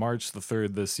on March the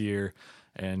 3rd this year,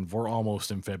 And we're almost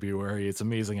in February. It's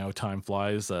amazing how time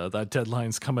flies. That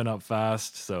deadline's coming up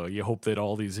fast, so you hope that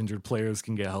all these injured players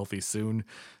can get healthy soon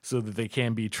so that they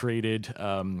can be traded.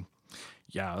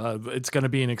 It's going to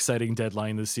be an exciting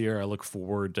deadline this year. I look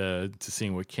forward to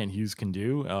seeing what Kent Hughes can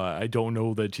do. I don't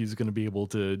know that he's going to be able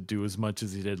to do as much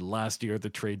as he did last year at the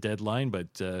trade deadline, but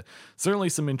certainly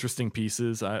some interesting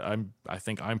pieces. I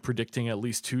think I'm predicting at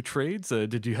least 2 trades.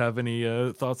 Did you have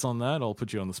any thoughts on that? I'll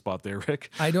put you on the spot there, Rick.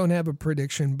 I don't have a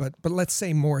prediction, but let's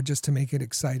say more just to make it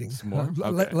exciting. More?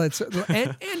 Okay. Let's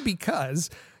and because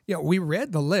we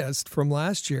read the list from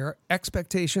last year.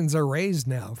 Expectations are raised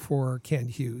now for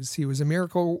Kent Hughes. He was a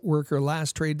miracle worker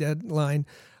last trade deadline.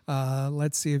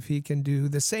 Let's see if he can do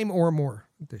the same or more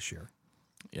this year.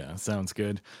 Yeah, sounds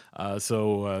good.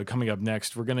 So coming up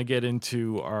next, we're going to get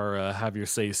into our Have Your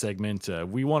Say segment.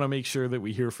 We want to make sure that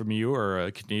we hear from you.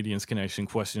 Our Canadiens Connection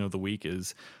question of the week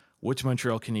is, which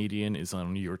Montreal Canadien is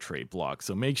on your trade block?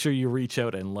 So make sure you reach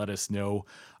out and let us know.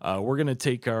 We're going to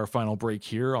take our final break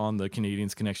here on the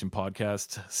Canadiens Connection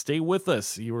podcast. Stay with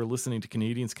us. You are listening to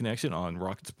Canadiens Connection on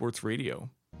Rocket Sports Radio.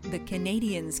 The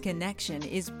Canadiens Connection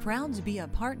is proud to be a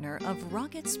partner of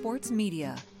Rocket Sports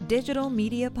Media, digital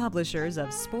media publishers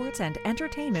of sports and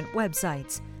entertainment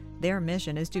websites. Their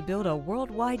mission is to build a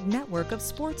worldwide network of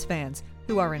sports fans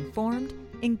who are informed,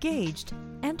 engaged,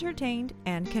 entertained,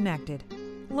 and connected.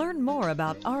 Learn more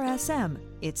about RSM,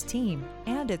 its team,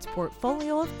 and its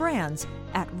portfolio of brands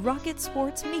at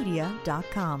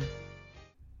rocketsportsmedia.com.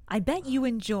 I bet you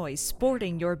enjoy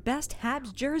sporting your best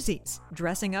Habs jerseys,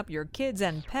 dressing up your kids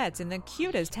and pets in the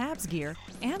cutest Habs gear,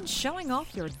 and showing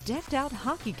off your decked-out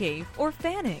hockey cave or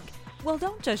fan ink. Well,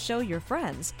 don't just show your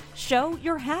friends, show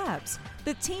your Habs.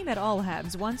 The team at All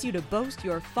Habs wants you to boast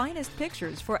your finest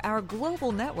pictures for our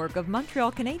global network of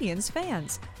Montreal Canadiens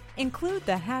fans. Include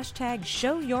the hashtag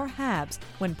 #ShowYourHabs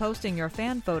when posting your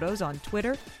fan photos on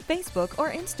Twitter, Facebook,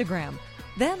 or Instagram.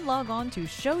 Then log on to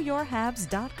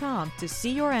showyourhabs.com to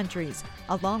see your entries,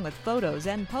 along with photos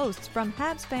and posts from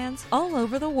Habs fans all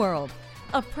over the world.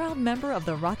 A proud member of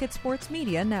the Rocket Sports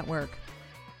Media Network.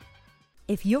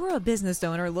 If you're a business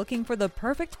owner looking for the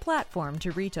perfect platform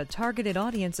to reach a targeted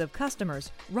audience of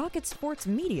customers, Rocket Sports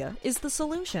Media is the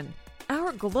solution.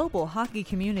 Our global hockey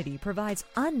community provides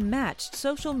unmatched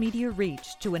social media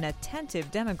reach to an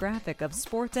attentive demographic of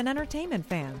sports and entertainment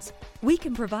fans. We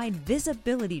can provide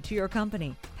visibility to your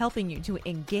company, helping you to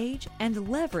engage and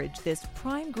leverage this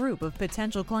prime group of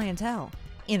potential clientele.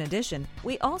 In addition,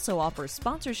 we also offer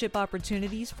sponsorship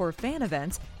opportunities for fan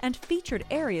events and featured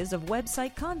areas of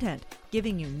website content,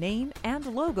 giving you name and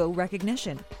logo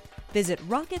recognition. Visit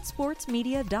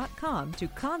rocketsportsmedia.com to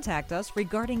contact us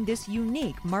regarding this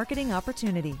unique marketing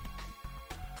opportunity.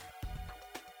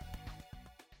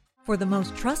 For the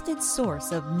most trusted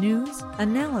source of news,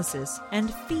 analysis,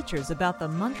 and features about the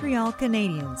Montreal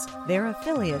Canadiens, their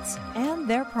affiliates, and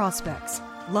their prospects,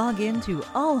 log in to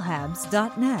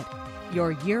allhabs.net,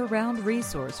 your year-round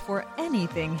resource for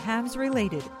anything Habs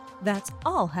related. That's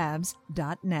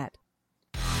allhabs.net.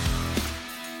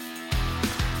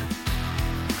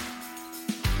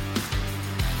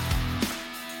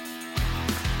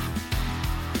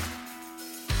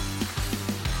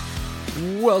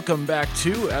 Welcome back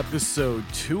to episode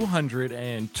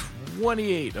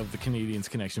 228 of the Canadiens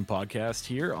Connection podcast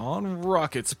here on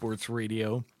Rocket Sports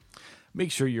Radio.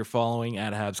 Make sure you're following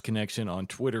at Habs Connection on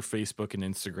Twitter, Facebook, and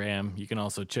Instagram. You can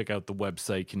also check out the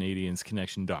website,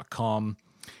 CanadiensConnection.com.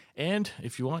 And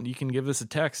if you want, you can give us a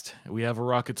text. We have a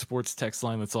Rocket Sports text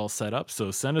line that's all set up,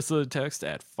 so send us a text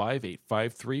at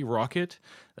 5853-ROCKET.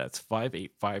 That's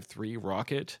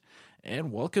 5853-ROCKET.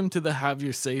 And welcome to the Have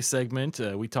Your Say segment.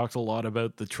 We talked a lot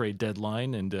about the trade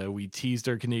deadline, and we teased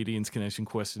our Canadiens Connection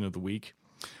question of the week.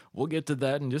 We'll get to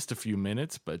that in just a few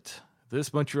minutes, but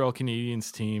this Montreal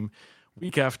Canadiens team,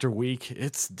 week after week,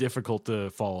 it's difficult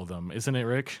to follow them, isn't it,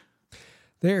 Rick?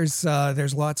 There's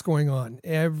lots going on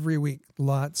every week.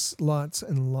 Lots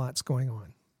and lots going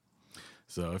on.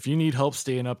 So if you need help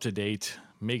staying up to date,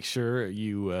 make sure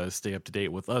you stay up to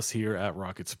date with us here at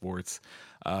Rocket Sports.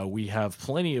 We have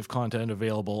plenty of content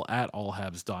available at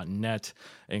allhabs.net,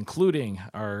 including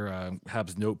our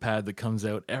Habs notepad that comes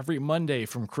out every Monday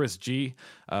from Chris G.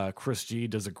 Chris G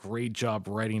does a great job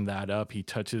writing that up. He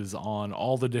touches on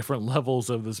all the different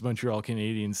levels of this Montreal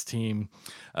Canadiens team,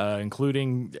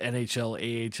 including NHL,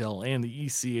 AHL, and the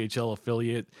ECHL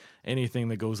affiliate, anything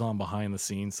that goes on behind the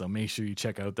scenes. So make sure you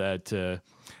check out that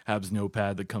Habs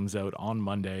notepad that comes out on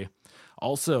Monday.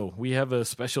 Also, we have a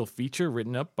special feature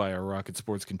written up by our Rocket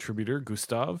Sports contributor,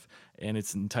 Gustav, and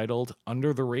it's entitled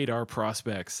Under the Radar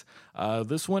Prospects.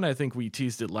 This one, I think we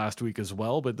teased it last week as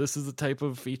well, but this is the type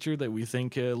of feature that we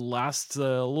think lasts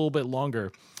a little bit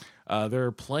longer. There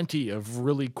are plenty of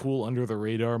really cool under the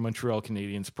radar Montreal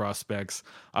Canadiens prospects.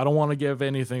 I don't want to give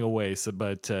anything away,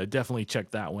 but definitely check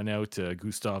that one out.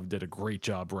 Gustav did a great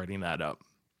job writing that up.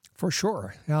 For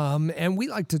sure. And we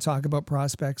like to talk about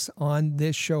prospects on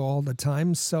this show all the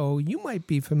time, so you might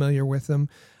be familiar with them.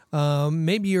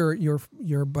 Maybe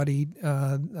your buddy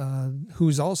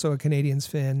who's also a Canadiens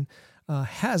fan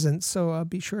hasn't, so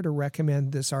be sure to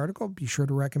recommend this article. Be sure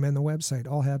to recommend the website,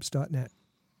 allhabs.net.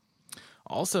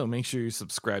 Also, make sure you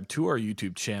subscribe to our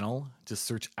YouTube channel. Just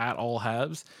search at All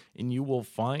Habs, and you will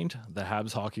find the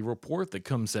Habs Hockey Report that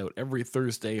comes out every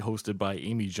Thursday, hosted by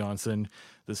Amy Johnson.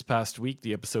 This past week,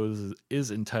 the episode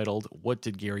is entitled, What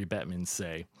Did Gary Bettman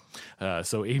Say?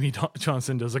 So Amy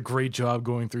Johnson does a great job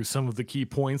going through some of the key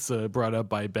points brought up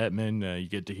by Bettman. You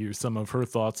get to hear some of her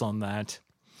thoughts on that.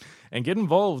 And get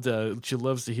involved. She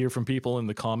loves to hear from people in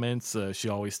the comments. She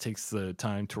always takes the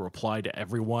time to reply to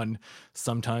everyone.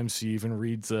 Sometimes she even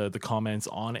reads the comments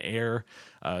on air.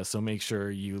 So make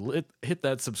sure you hit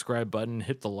that subscribe button,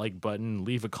 hit the like button,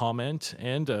 leave a comment.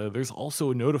 And there's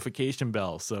also a notification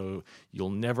bell, so you'll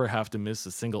never have to miss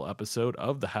a single episode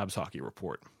of the Habs Hockey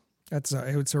Report. It's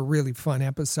a really fun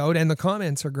episode, and the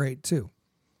comments are great too.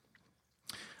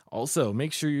 Also,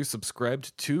 make sure you're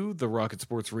subscribed to the Rocket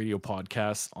Sports Radio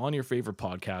podcast on your favorite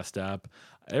podcast app.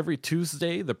 Every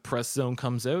Tuesday, the Press Zone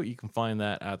comes out. You can find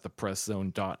that at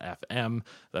thepresszone.fm.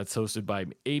 That's hosted by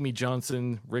Amy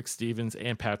Johnson, Rick Stevens,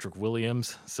 and Patrick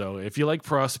Williams. So if you like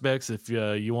prospects, if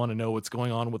you want to know what's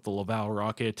going on with the Laval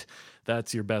Rocket,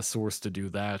 that's your best source to do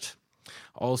that.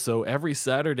 Also, every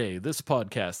Saturday, this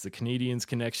podcast, The Canadiens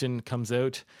Connection, comes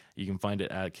out. You can find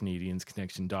it at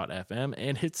canadiensconnection.fm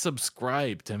and hit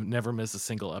subscribe to never miss a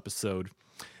single episode.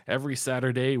 Every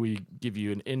Saturday, we give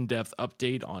you an in-depth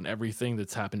update on everything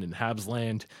that's happened in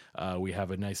Habsland. We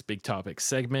have a nice big topic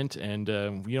segment, and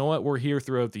you know what? We're here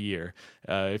throughout the year.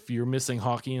 If you're missing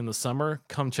hockey in the summer,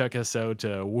 come check us out.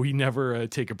 We never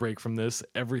take a break from this.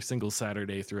 Every single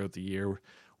Saturday throughout the year,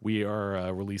 we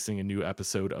are releasing a new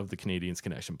episode of the Canadiens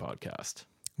Connection podcast.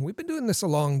 We've been doing this a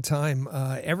long time.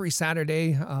 Every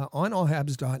Saturday on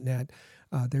allhabs.net,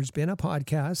 there's been a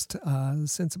podcast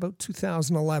since about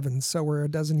 2011. So we're a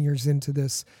dozen years into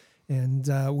this, and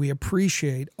we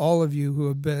appreciate all of you who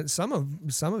have been. Some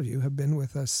of you have been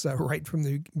with us right from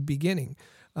the beginning.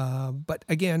 But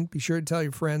again, be sure to tell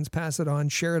your friends, pass it on,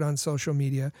 share it on social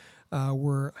media.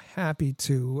 We're happy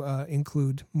to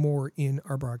include more in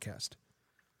our broadcast.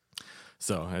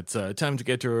 So it's time to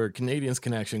get to our Canadiens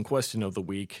Connection question of the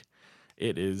week.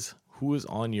 It is, who is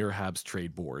on your Habs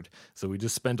trade board? So we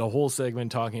just spent a whole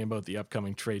segment talking about the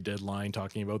upcoming trade deadline,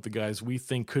 talking about the guys we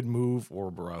think could move or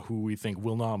who we think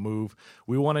will not move.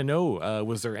 We want to know,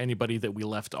 was there anybody that we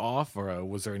left off, or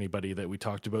was there anybody that we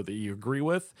talked about that you agree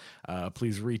with?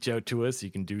 Please reach out to us.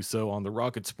 You can do so on the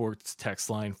Rocket Sports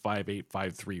text line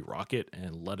 5853-ROCKET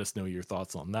and let us know your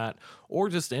thoughts on that or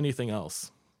just anything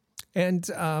else. And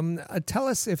tell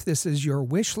us if this is your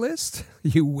wish list.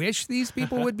 You wish these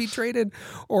people would be traded,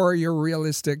 or your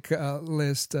realistic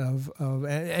list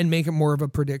and make it more of a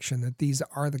prediction that these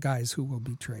are the guys who will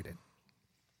be traded.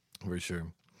 For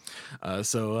sure.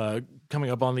 So coming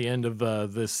up on the end of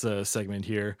this segment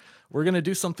here, we're going to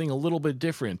do something a little bit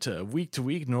different. Week to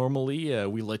week, normally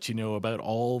we let you know about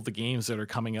all the games that are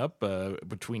coming up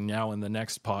between now and the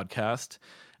next podcast.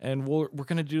 And we're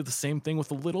going to do the same thing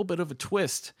with a little bit of a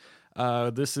twist.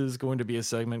 This is going to be a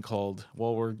segment called,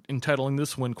 we're entitling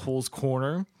this one Cole's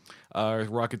Corner.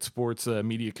 Rocket Sports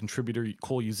media contributor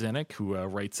Cole Uzenik, who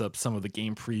writes up some of the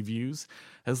game previews,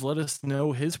 has let us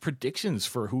know his predictions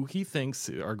for who he thinks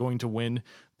are going to win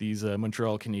these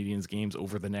Montreal Canadiens games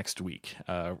over the next week.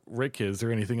 Rick, is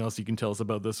there anything else you can tell us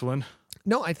about this one?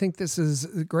 No, I think this is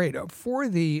great for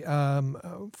the game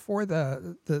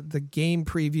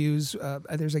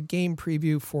previews. There's a game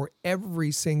preview for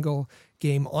every single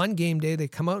game on game day. They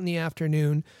come out in the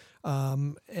afternoon,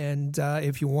 and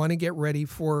if you want to get ready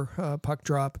for puck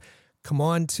drop, come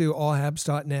on to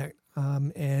allhabs.net,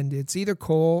 and it's either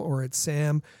Cole or it's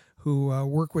Sam who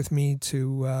work with me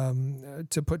to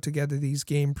put together these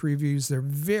game previews. They're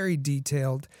very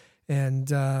detailed.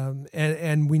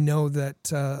 And we know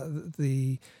that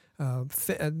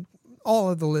all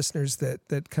of the listeners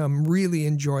that come really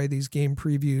enjoy these game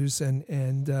previews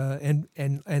and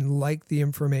like the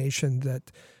information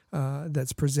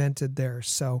that's presented there.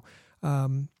 So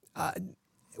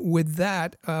with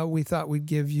that, we thought we'd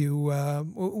give you,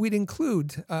 we'd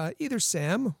include either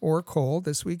Sam or Cole,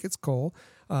 this week it's Cole,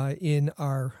 in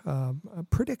our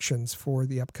predictions for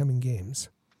the upcoming games.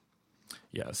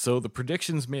 Yeah, so the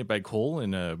predictions made by Cole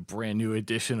in a brand new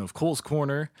edition of Cole's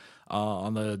Corner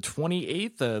on the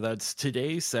 28th. That's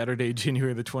today, Saturday,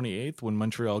 January the 28th, when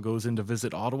Montreal goes in to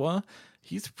visit Ottawa.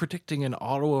 He's predicting an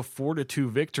Ottawa 4-2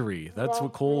 victory. That's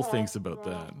what Cole thinks about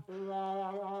that.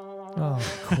 Oh,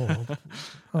 Cole.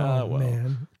 Oh, well.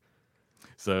 man.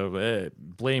 So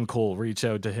blame Cole. Reach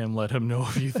out to him. Let him know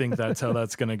if you think that's how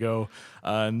that's going to go.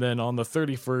 And then on the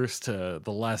 31st,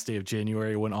 the last day of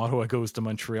January, when Ottawa goes to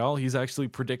Montreal, he's actually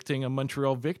predicting a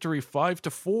Montreal victory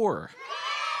 5-4.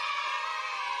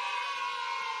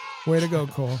 Way to go,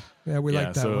 Cole. Yeah, we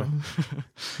like that one.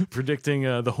 Predicting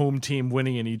the home team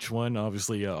winning in each one.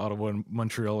 Obviously, Ottawa and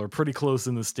Montreal are pretty close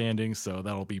in the standings, so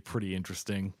that'll be pretty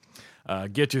interesting.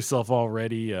 Get yourself all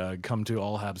ready. Come to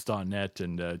allhabs.net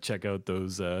and check out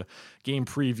those game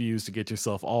previews to get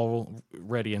yourself all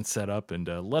ready and set up. And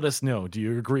let us know. Do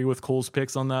you agree with Cole's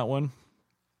picks on that one?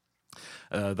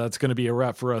 That's going to be a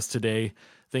wrap for us today.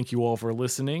 Thank you all for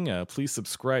listening. Please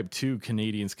subscribe to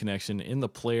Canadians Connection in the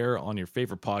player on your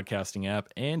favorite podcasting app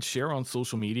and share on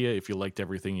social media if you liked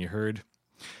everything you heard.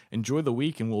 Enjoy the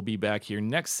week, and we'll be back here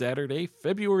next Saturday,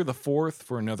 February the 4th,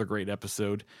 for another great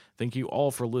episode. Thank you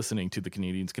all for listening to the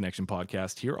Canadians Connection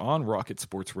podcast here on Rocket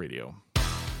Sports Radio.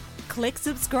 Click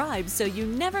subscribe so you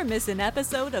never miss an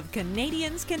episode of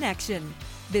Canadians Connection.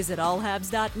 Visit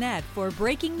allhabs.net for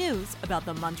breaking news about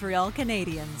the Montreal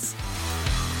Canadiens.